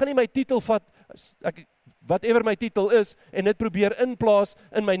 Ek gaan nie my titel vat, whatever my titel is, en dit probeer inplaas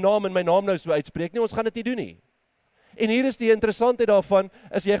in my naam en my naam nou so uitspreek nie. Ons gaan dit nie doen nie. En hier is die interessantheid daarvan,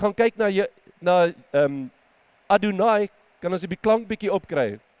 as jy gaan kyk na Adonai, kan ons die klank bietjie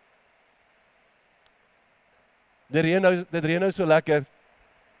opkry. Dit reën nou so lekker.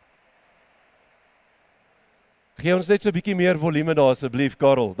 Gee ons net so 'n bietjie meer volume daar asseblief,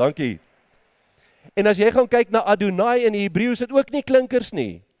 Karel. Dankie. En as jy gaan kyk na Adonai in die Hebreëus, het ook nie klinkers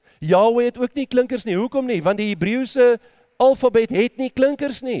nie. Yahweh het ook nie klinkers nie. Hoekom nie? Want die Hebreëse alfabet het nie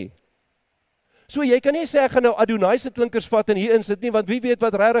klinkers nie. So jy kan nie sê ek gaan nou Adonai se klinkers vat en hier insit nie, want wie weet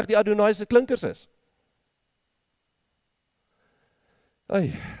wat regtig die Adonai se klinkers is.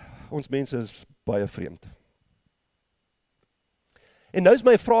 Ons mense is baie vreemd. En nou is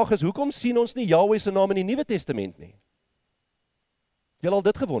my vraag is, hoekom sien ons nie Yahweh se naam in die Nuwe Testament nie? Julle al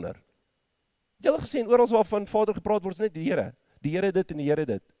dit gewonder? Julle gesien, oral waarvan Vader gepraat word, is net die Here dit en die Here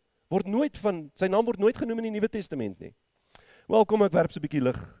dit. Sy naam word nooit genoem in die Nuwe Testament nie. Wel, kom ek werp so 'n bietjie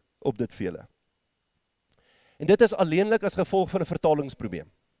lig op dit vir julle. En dit is alleenlik as gevolg van 'n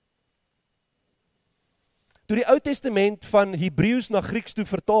vertalingsprobleem. Toe die Ou Testament van Hebreëus na Grieks toe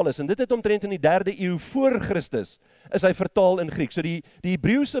vertaal is, en dit het omtrent in die 3de eeu voor Christus, is hy vertaal in Grieks. So die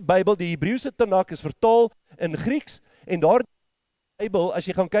Hebreëse Bybel, die Hebreëse Tanakh is vertaal in Grieks, en daar Bybel, as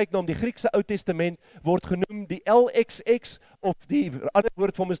jy gaan kyk na hom, die Griekse Ou Testament word genoem die LXX, of die ander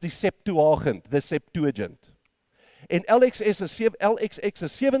woord vir hom is die Septuagint, the Septuagint. En LXX is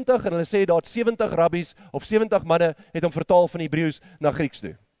 70, en hulle sê daar 70 rabbies, of 70 manne, het hom vertaal van Hebreëus na Grieks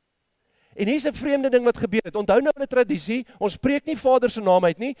toe. En hier is 'n vreemde ding wat gebeur het. Onthou nou 'n tradisie, ons spreek nie Vader se naam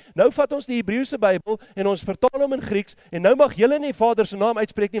uit nie. Nou vat ons die Hebreëse Bybel en ons vertaal hom in Grieks, en nou mag julle nie Vader se naam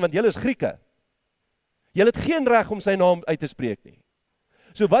uitspreek nie, want julle is Grieke. Julle het geen reg om sy naam uit te spreek nie.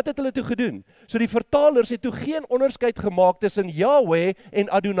 So wat het hulle toe gedoen? So die vertalers het toe geen onderskeid gemaak tussen Yahweh en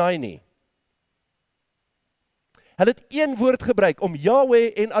Adonai nie. Hulle het een woord gebruik om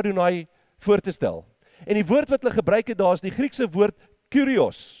Yahweh en Adonai voor te stel. En die woord wat hulle gebruik het daar is die Griekse woord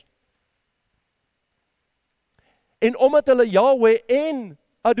Kyrios. En omdat hulle Yahweh en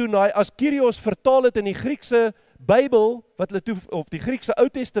Adonai as Kyrios vertaal het in die Griekse Bybel, wat hulle toe, of die Griekse Ou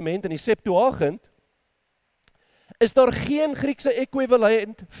Testament in die Septuagint, is daar geen Griekse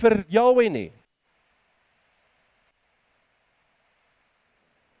ekwivalent vir Yahweh nie.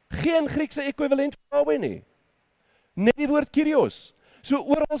 Geen Griekse ekwivalent vir Yahweh nie. Net die woord Kyrios. So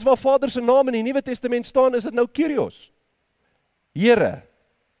oral waar Vader se naam in die Nuwe Testament staan, is dit nou Kyrios. Here.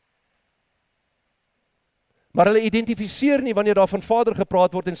 Maar hulle identifiseer nie wanneer daar van Vader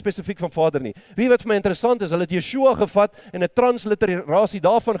gepraat word en spesifiek van Vader nie. Wie wat vir my interessant is, hulle het Yeshua gevat en 'n transliterasie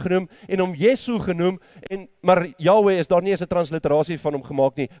daarvan genoem en hom Jesu genoem, maar Yahweh is daar nie eens 'n transliterasie van hom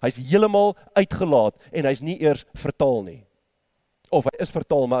gemaak nie. Hy's heeltemal uitgelaat en hy's nie eers vertaal nie. Of hy is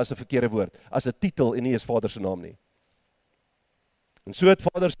vertaal, maar as 'n verkeerde woord, as 'n titel en nie is Vader se naam nie. En so het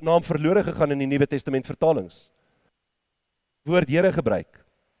Vader se naam verlore gegaan in die Nuwe Testament vertalings. Woord Here gebruik.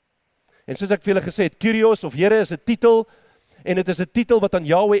 En soos ek vir julle gesê het, Kyrios of Here is 'n titel, en dit is 'n titel wat aan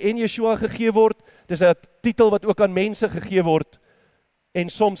Yahweh en Yeshua gegee word. Dit is 'n titel wat ook aan mense gegee word, en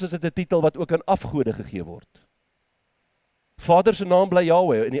soms is dit 'n titel wat ook aan afgode gegee word. Vader se naam bly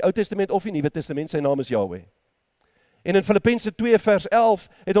Yahweh, in die Ou Testament of die Nuwe Testament, sy naam is Yahweh. En in Filippense 2 vers 11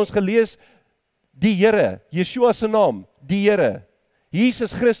 het ons gelees, die Here, Yeshua se naam, die Here.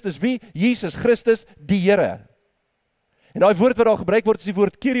 Jesus Christus, wie? Jesus Christus, die Here. En daai woord wat daar gebruik word is die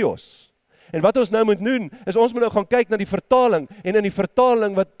woord Kyrios. En wat ons nou moet doen, is ons moet nou gaan kyk na die vertaling, en in die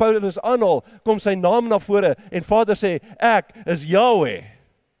vertaling wat Paulus aanhaal, kom sy naam na vore, en Vader sê, ek is Yahweh.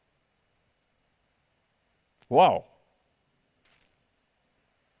 Wow.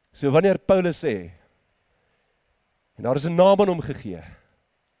 So wanneer Paulus sê, en daar is 'n naam aan hom gegee,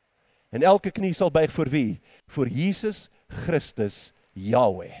 en elke knie sal buig voor wie? Voor Jesus Christus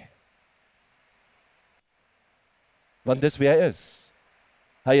Yahweh. Want dis wie hy is.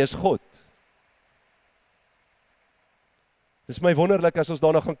 Hy is God. Dis my wonderlik as ons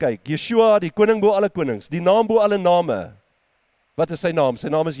daarna gaan kyk. Yeshua, die koning bo alle konings, die naam bo alle name. Wat is sy naam? Sy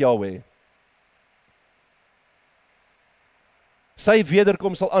naam is Yahweh. Sy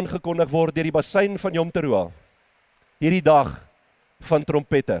wederkom sal aangekondig word deur die bassein van Yom Teruah. Hierdie dag van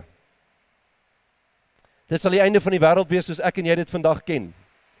trompette. Dit sal die einde van die wêreld wees soos ek en jy dit vandag ken.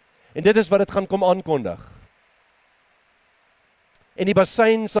 En dit is wat dit gaan kom aankondig. En die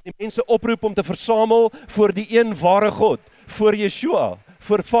bassein sal die mense oproep om te versamel voor die een ware God, voor Yeshua,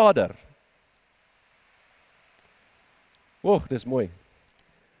 voor Vader. Dis mooi.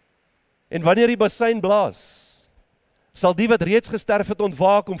 En wanneer die bassein blaas, sal die wat reeds gesterf het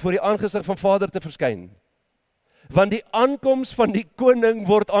ontwaak om voor die aangesig van Vader te verskyn. Want die aankoms van die koning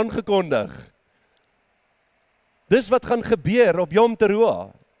word aangekondig. Dis wat gaan gebeur op Yom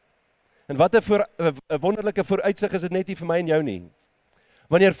Teruah. En wat 'n wonderlike vooruitsig is dit net nie vir my en jou nie.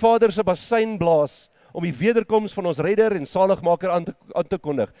 Wanneer Vader se bassein blaas om die wederkoms van ons redder en saligmaker aan te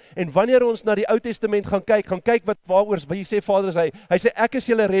kondig. En wanneer ons na die Ou Testament gaan kyk wat waaroor hy sê Vader is hy sê ek is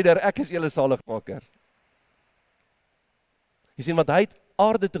julle redder, ek is julle saligmaker. Jy sien, want hy het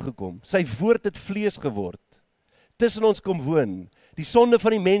aarde toe gekom, sy woord het vlees geword, tussen ons kom woon, die sonde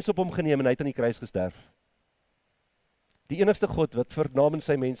van die mens op hom geneem en hy het aan die kruis gesterf. Die enigste God wat vir namens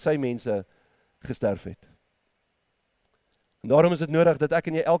sy mense gesterf het. En daarom is dit nodig dat ek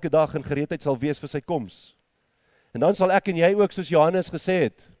en jy elke dag in gereedheid sal wees vir sy koms. En dan sal ek en jy ook soos Johannes gesê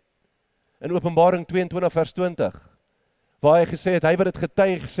het, in Openbaring 22 vers 20, waar hy gesê het, hy wat dit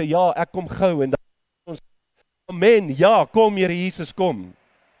getuig, sê ja, ek kom gou, en dan ons, amen, ja, kom Here Jesus, kom.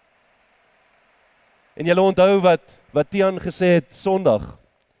 En julle onthou wat Tian gesê het Sondag,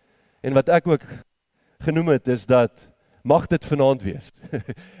 en wat ek ook genoem het, is dat, mag dit vanaand wees.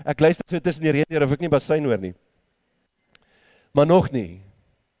 Ek luister so tussen die reën, of ek nie bassein hoor nie. Maar nog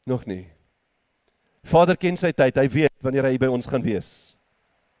nie. Vader ken sy tyd, hy weet wanneer hy by ons gaan wees.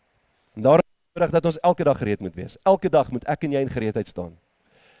 En daarom is dit dat ons elke dag gereed moet wees. Elke dag moet ek en jy in gereedheid staan.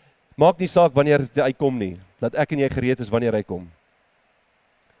 Maak nie saak wanneer hy kom nie, dat ek en jy gereed is wanneer hy kom.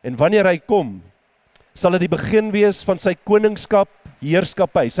 En wanneer hy kom, sal dit die begin wees van sy koningskap,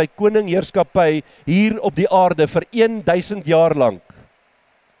 heerskappy, sy koning-heerskappy hier op die aarde vir 1000 jaar lank.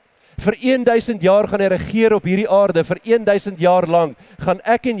 Vir 1000 jaar gaan hy regeer op hierdie aarde, vir 1000 jaar lank gaan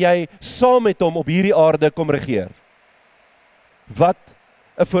ek en jy saam met hom op hierdie aarde kom regeer. Wat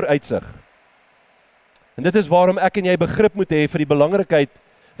 'n vooruitsig. En dit is waarom ek en jy begrip moet hê vir die belangrikheid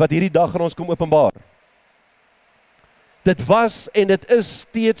wat hierdie dag aan ons kom openbaar. Dit was en dit is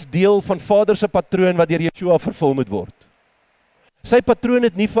steeds deel van Vader se patroon wat deur Yeshua vervul moet word. Sy patroon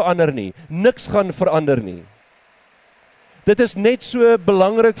het nie verander nie, niks gaan verander nie. Dit is net so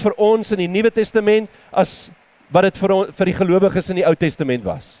belangrik vir ons in die Nuwe Testament as wat dit vir die gelowiges in die Ou Testament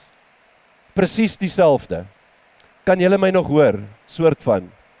was. Presies dieselfde. Kan julle my nog hoor? Soort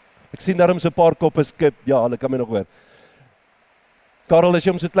van. Ek sien daarom so 'n paar koppe skip. Ja, hulle kan my nog hoor. Karel, as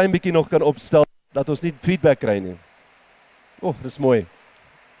jy hom so klein bietjie nog kan opstel, dat ons nie feedback kry nie. Dis mooi.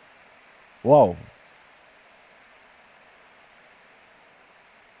 Wow.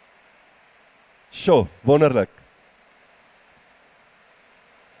 Wonderlik.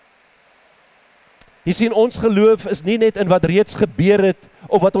 Jy sien, ons geloof is nie net in wat reeds gebeur het,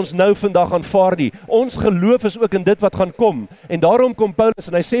 of wat ons nou vandag aanvaar nie. Ons geloof is ook in dit wat gaan kom. En daarom kom Paulus,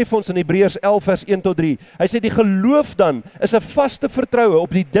 en hy sê vir ons in Hebreërs 11 vers 1-3, hy sê die geloof dan is 'n vaste vertroue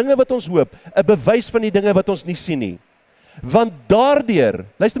op die dinge wat ons hoop, 'n bewys van die dinge wat ons nie sien nie. Want daardeur,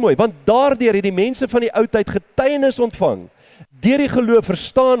 luister mooi, want daardeur het die mense van die oudheid getuienis ontvang. Deur die geloof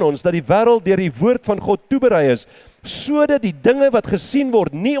verstaan ons dat die wêreld deur die woord van God toeberei is, sodat die dinge wat gesien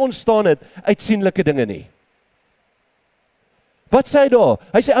word nie ontstaan het uit sienlike dinge nie. Wat sê hy daar?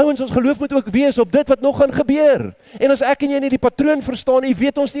 Hy sê ouens, ons geloof moet ook wees op dit wat nog gaan gebeur. En as ek en jy nie die patroon verstaan nie,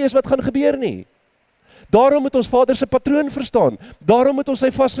 weet ons nie eens wat gaan gebeur nie. Daarom moet ons Vader se patroon verstaan. Daarom moet ons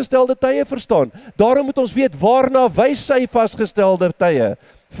sy vasgestelde tye verstaan. Daarom moet ons weet waarna wys sy vasgestelde tye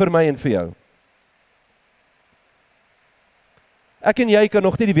vir my en vir jou. Ek en jy kan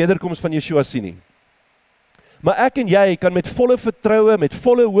nog nie die wederkoms van Yeshua sien nie. Maar ek en jy kan met volle vertroue, met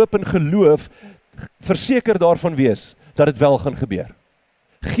volle hoop en geloof verseker daarvan wees dat dit wel gaan gebeur.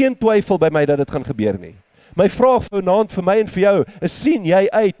 Geen twyfel by my dat dit gaan gebeur nie. My vraag vanaand vir my en vir jou is, sien jy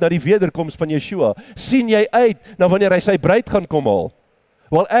uit na die wederkoms van Yeshua? Sien jy uit na wanneer hy sy bruid gaan kom haal?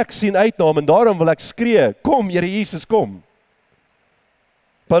 Wel, ek sien uit na hom en daarom wil ek skree, kom Here Jesus, kom.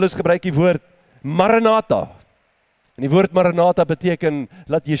 Paulus gebruik die woord Maranatha. En die woord Maranatha beteken,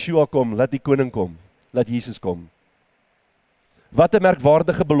 laat Yeshua kom, laat die koning kom, laat Jesus kom. Wat 'n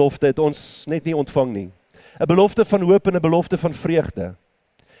merkwaardige belofte het ons net nie ontvang nie. 'n Belofte van hoop en 'n belofte van vreugde.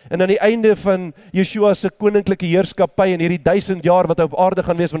 En aan die einde van Yeshua se koninklike heerskappy in hierdie 1000 jaar wat hy op aarde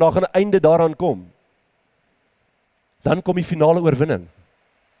gaan wees, want daar gaan 'n einde daaraan kom. Dan kom die finale oorwinning.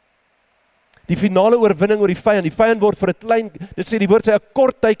 Die finale oorwinning oor die vyand. Die vyand word vir 'n klein, dit sê die woord sê 'n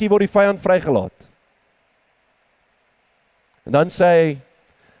kort tydjie word die vyand vrygelaat. En dan sê hy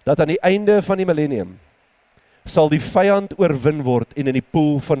dat aan die einde van die millennium sal die vyand oorwin word en in die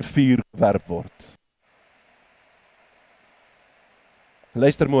poel van vuur gewerp word.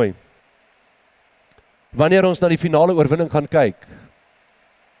 Luister mooi. Wanneer ons na die finale oorwinning gaan kyk,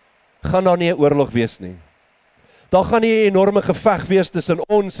 gaan daar nie 'n oorlog wees nie. Daar gaan nie 'n enorme geveg wees tussen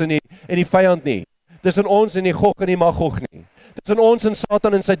ons en die vyand nie. Tussen ons en die Gog en die Magog nie. Tussen ons en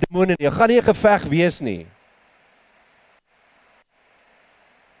Satan en sy demone nie. Daar gaan nie 'n geveg wees nie.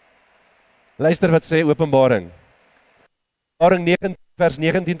 Luister wat sê Openbaring. Openbaring 9 vers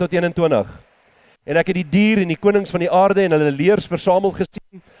 19 tot 21. En ek het die dier en die konings van die aarde en hulle leers versamel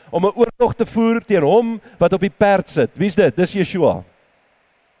gesien om 'n oorlog te voer teen hom wat op die perd sit. Wie's dit? Dis Yeshua.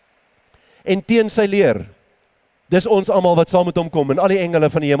 En teen sy leer. Dis ons almal wat saam met hom kom en al die engele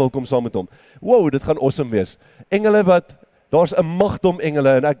van die hemel kom saam met hom. Wow, dit gaan awesome wees. Engele wat, daar's 'n magdom engele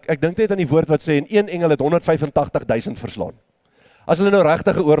en ek dink net aan die woord wat sê en een engel het 185.000 verslaan. As hulle nou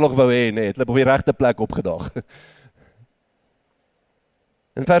regtig 'n oorlog wou hê, het hulle op die regte plek opgedaag.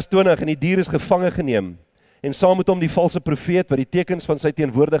 In vers 20, en die dier is gevange geneem en saam met hom die valse profeet wat die tekens van sy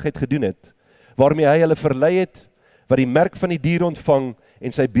teenwoordigheid gedoen het, waarmee hy hulle verlei het, wat die merk van die dier ontvang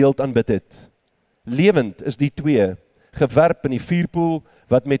en sy beeld aanbid het. Lewend is die twee, gewerp in die vuurpoel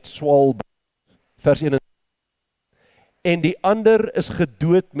wat met swaal, vers 1. En die ander is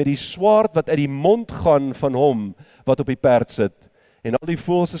gedood met die swaard wat uit die mond gaan van hom wat op die perd sit, en al die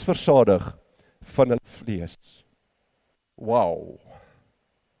voëls is versadig van hulle vlees. Wow.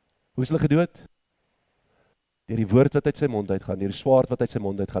 Hoe is hulle gedood? Deur die woord wat uit sy mond uitgaan, deur die swaard wat uit sy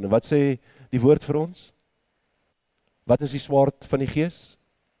mond uitgaan. En wat sê die woord vir ons? Wat is die swaard van die Gees?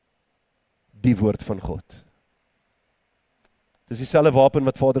 Die woord van God. Dis dieselfde wapen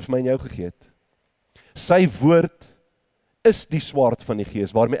wat Vader vir my en jou gegee het. Sy woord is die swaard van die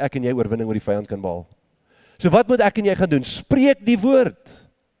Gees, waarmee ek en jy oorwinning oor die vyand kan behaal. So wat moet ek en jy gaan doen? Spreek die woord.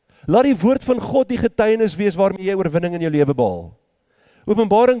 Laat die woord van God die getuienis wees waarmee jy oorwinning in jou lewe behaal.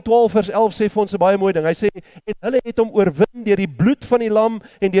 Openbaring 12 vers 11 sê vir ons 'n baie mooi ding. Hy sê, en hulle het hom oorwin deur die bloed van die lam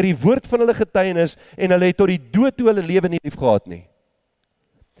en deur die woord van hulle getuienis en hulle het tot die dood toe hulle lewe nie lief gehad nie.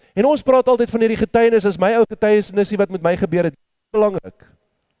 En ons praat altyd van hierdie getuienis as my ou getuienisie wat met my gebeur het. Dit is belangrik.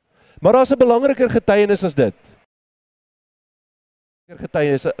 Maar daar's 'n belangriker getuienis as dit.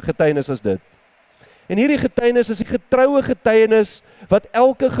 Getuienis as dit. En hierdie getuienis is die getroue getuienis wat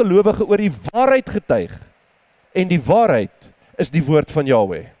elke gelowige oor die waarheid getuig. En die waarheid is die woord van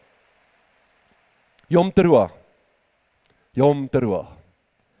Yahweh. Yom Teruah. Yom Teruah.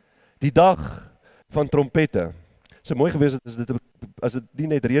 Die dag van trompette. So mooi gewees het as dit nie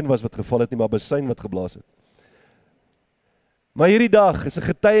net reën was wat geval het nie, maar besyn wat geblaas het. Maar hierdie dag is 'n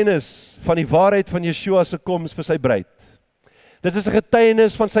getuienis van die waarheid van Yeshua se koms vir sy bruid. Dit is 'n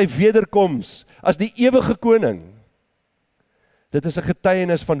getuienis van sy wederkoms as die ewige koning. Dit is 'n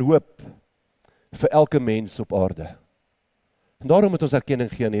getuienis van hoop vir elke mens op aarde. En daarom moet ons erkenning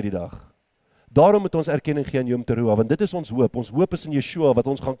gee aan hierdie dag. Daarom moet ons erkenning gee aan Yom Teruah, want dit is ons hoop. Ons hoop is in Yeshua wat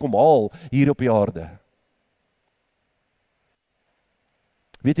ons gaan kom haal hier op die aarde.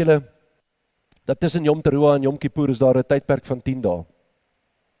 Weet julle, dat tussen Yom Teruah en Yom Kippur is daar 'n tydperk van 10 dae.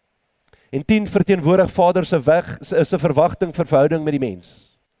 En 10 verteenwoordig Vader se verwagting vir verhouding met die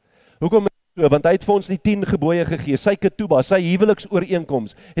mens. Hoekom is dit so? Want hy het vir ons die 10 gebooie gegee, sy ketubah, sy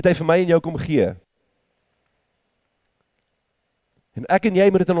huweliksooreenkoms, het hy vir my en jou kom gee. En ek en jy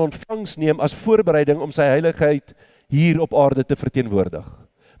moet dit in ontvangs neem as voorbereiding om sy heiligheid hier op aarde te verteenwoordig.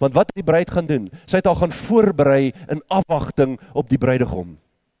 Want wat die bruid gaan doen? Sy het al gaan voorberei in afwagting op die bruidegom.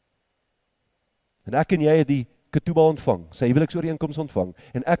 En ek en jy het die ketubah ontvang, sy huweliksooreenkoms ontvang,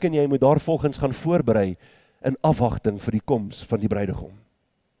 en ek en jy moet daar volgens gaan voorberei in afwagting vir die koms van die bruidegom.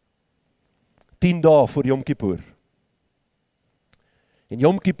 10 dae voor Yom Kippur. En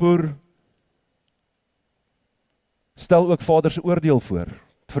Yom Kippur stel ook Vader se oordeel voor.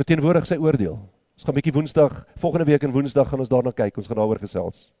 Verteenwoordig sy oordeel. Ons gaan 'n bietjie Woensdag, volgende week in Woensdag gaan ons daarna kyk, ons gaan daaroor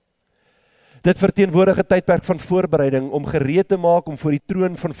gesels. Dit verteenwoordig 'n tydperk van voorbereiding om gereed te maak om voor die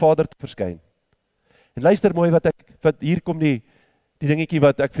troon van Vader te verskyn. En luister mooi wat hier kom die dingetjie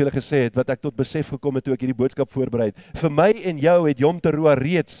wat ek vir julle gesê het, wat ek tot besef gekom het toe ek hierdie boodskap voorberei het. Vir my en jou het Yom Teruah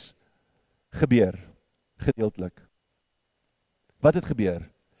reeds gebeur, gedeeltelik. Wat het gebeur?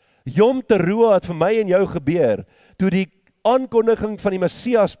 Yom Teruah het vir my en jou gebeur, toe die aankondiging van die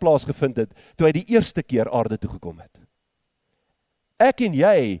Messias plaasgevind het, toe hy die eerste keer aarde toe gekom het. Ek en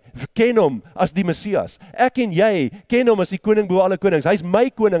jy ken hom as die Messias. Ek en jy ken hom as die koning bo alle konings. Hy's my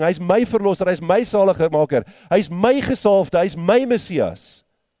koning, hy's my verlosser, hy's my saligmaker, hy's my gesalfde, hy's my Messias.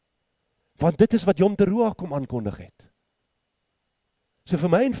 Want dit is wat Yom Teruah kom aankondig het. So vir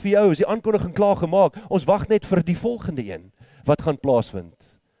my en vir jou is die aankondiging klaar gemaak. Ons wag net vir die volgende een wat gaan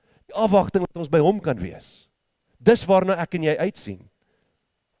plaasvind. Die afwagting dat ons by hom kan wees. Dis waarna ek en jy uitsien.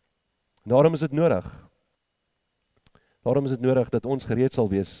 Daarom is dit nodig. Daarom is dit nodig dat ons gereed sal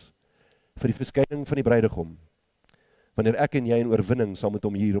wees vir die verskyning van die bruidegom, wanneer ek en jy in oorwinning saam met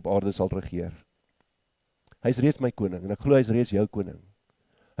hom hier op aarde sal regeer. Hy's reeds my koning, en ek glo hy's reeds jou koning.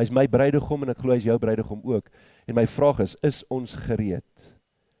 Hy's my bruidegom, en ek glo hy's jou bruidegom ook. En my vraag is ons gereed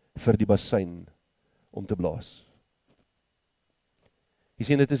vir die bassein om te blaas? Jy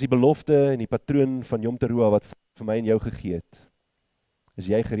sien, dit is die belofte en die patroon van Yom Teruah wat vir my en jou gegee het. Is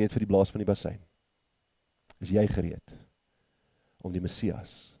jy gereed vir die blaas van die bassein? Is jy gereed om die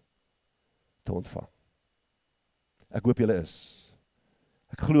Messias te ontvang? Ek hoop julle is.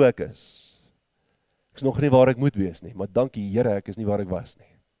 Ek glo ek is. Ek is nog nie waar ek moet wees nie, maar dankie Here, ek is nie waar ek was nie.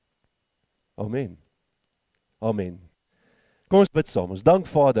 Amen. Amen. Kom ons bid saam. Ons dank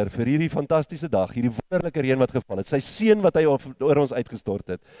Vader vir hierdie fantastiese dag, hierdie wonderlike reën wat geval het, sy seën wat hy oor ons uitgestort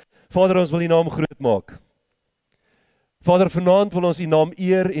het. Vader, ons wil U naam groot maak. Vader, vanaand wil ons U naam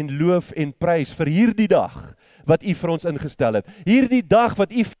eer en loof en prys vir hierdie dag wat U vir ons ingestel het. Hierdie dag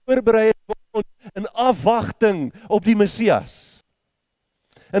wat U voorberei het vir ons in afwagting op die Messias.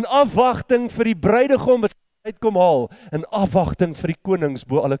 In afwagting vir die bruidegom wat uitkom haal, in afwagting vir die konings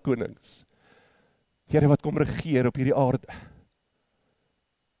bo alle konings. Here wat kom regeer op hierdie aarde.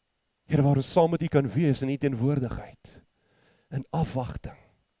 Here waar ons saam met U kan wees in U teenwoordigheid. In afwagting.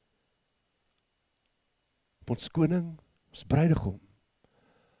 Op ons koning, ons bruidegom,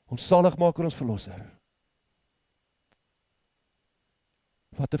 ons saligmaker, ons verlosser.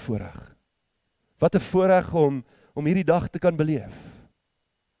 Wat 'n voorreg. Wat 'n voorreg om hierdie dag te kan beleef.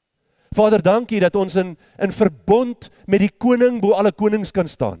 Vader, dankie dat ons in verbond met die koning bo alle konings kan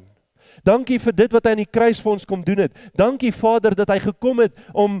staan. Dankie vir dit wat hy aan die kruis vir ons kom doen het. Dankie Vader dat hy gekom het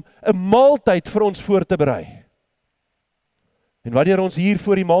om 'n maaltyd vir ons voor te berei. En wanneer ons hier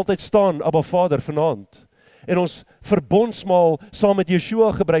voor die maaltyd staan, Abba Vader, vanaand, en ons verbondsmaal saam met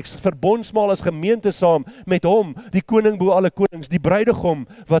Yeshua gebruik, verbondsmaal as gemeente saam met hom, die koning bo alle konings, die bruidegom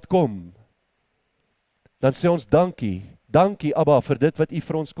wat kom, dan sê ons dankie Abba vir dit wat U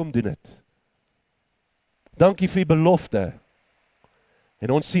vir ons kom doen het. Dankie vir U belofte, en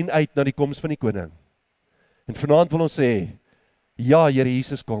ons sien uit na die koms van die koning. En vanaand wil ons sê, ja Here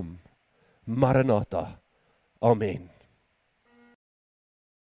Jesus kom, Maranatha, Amen.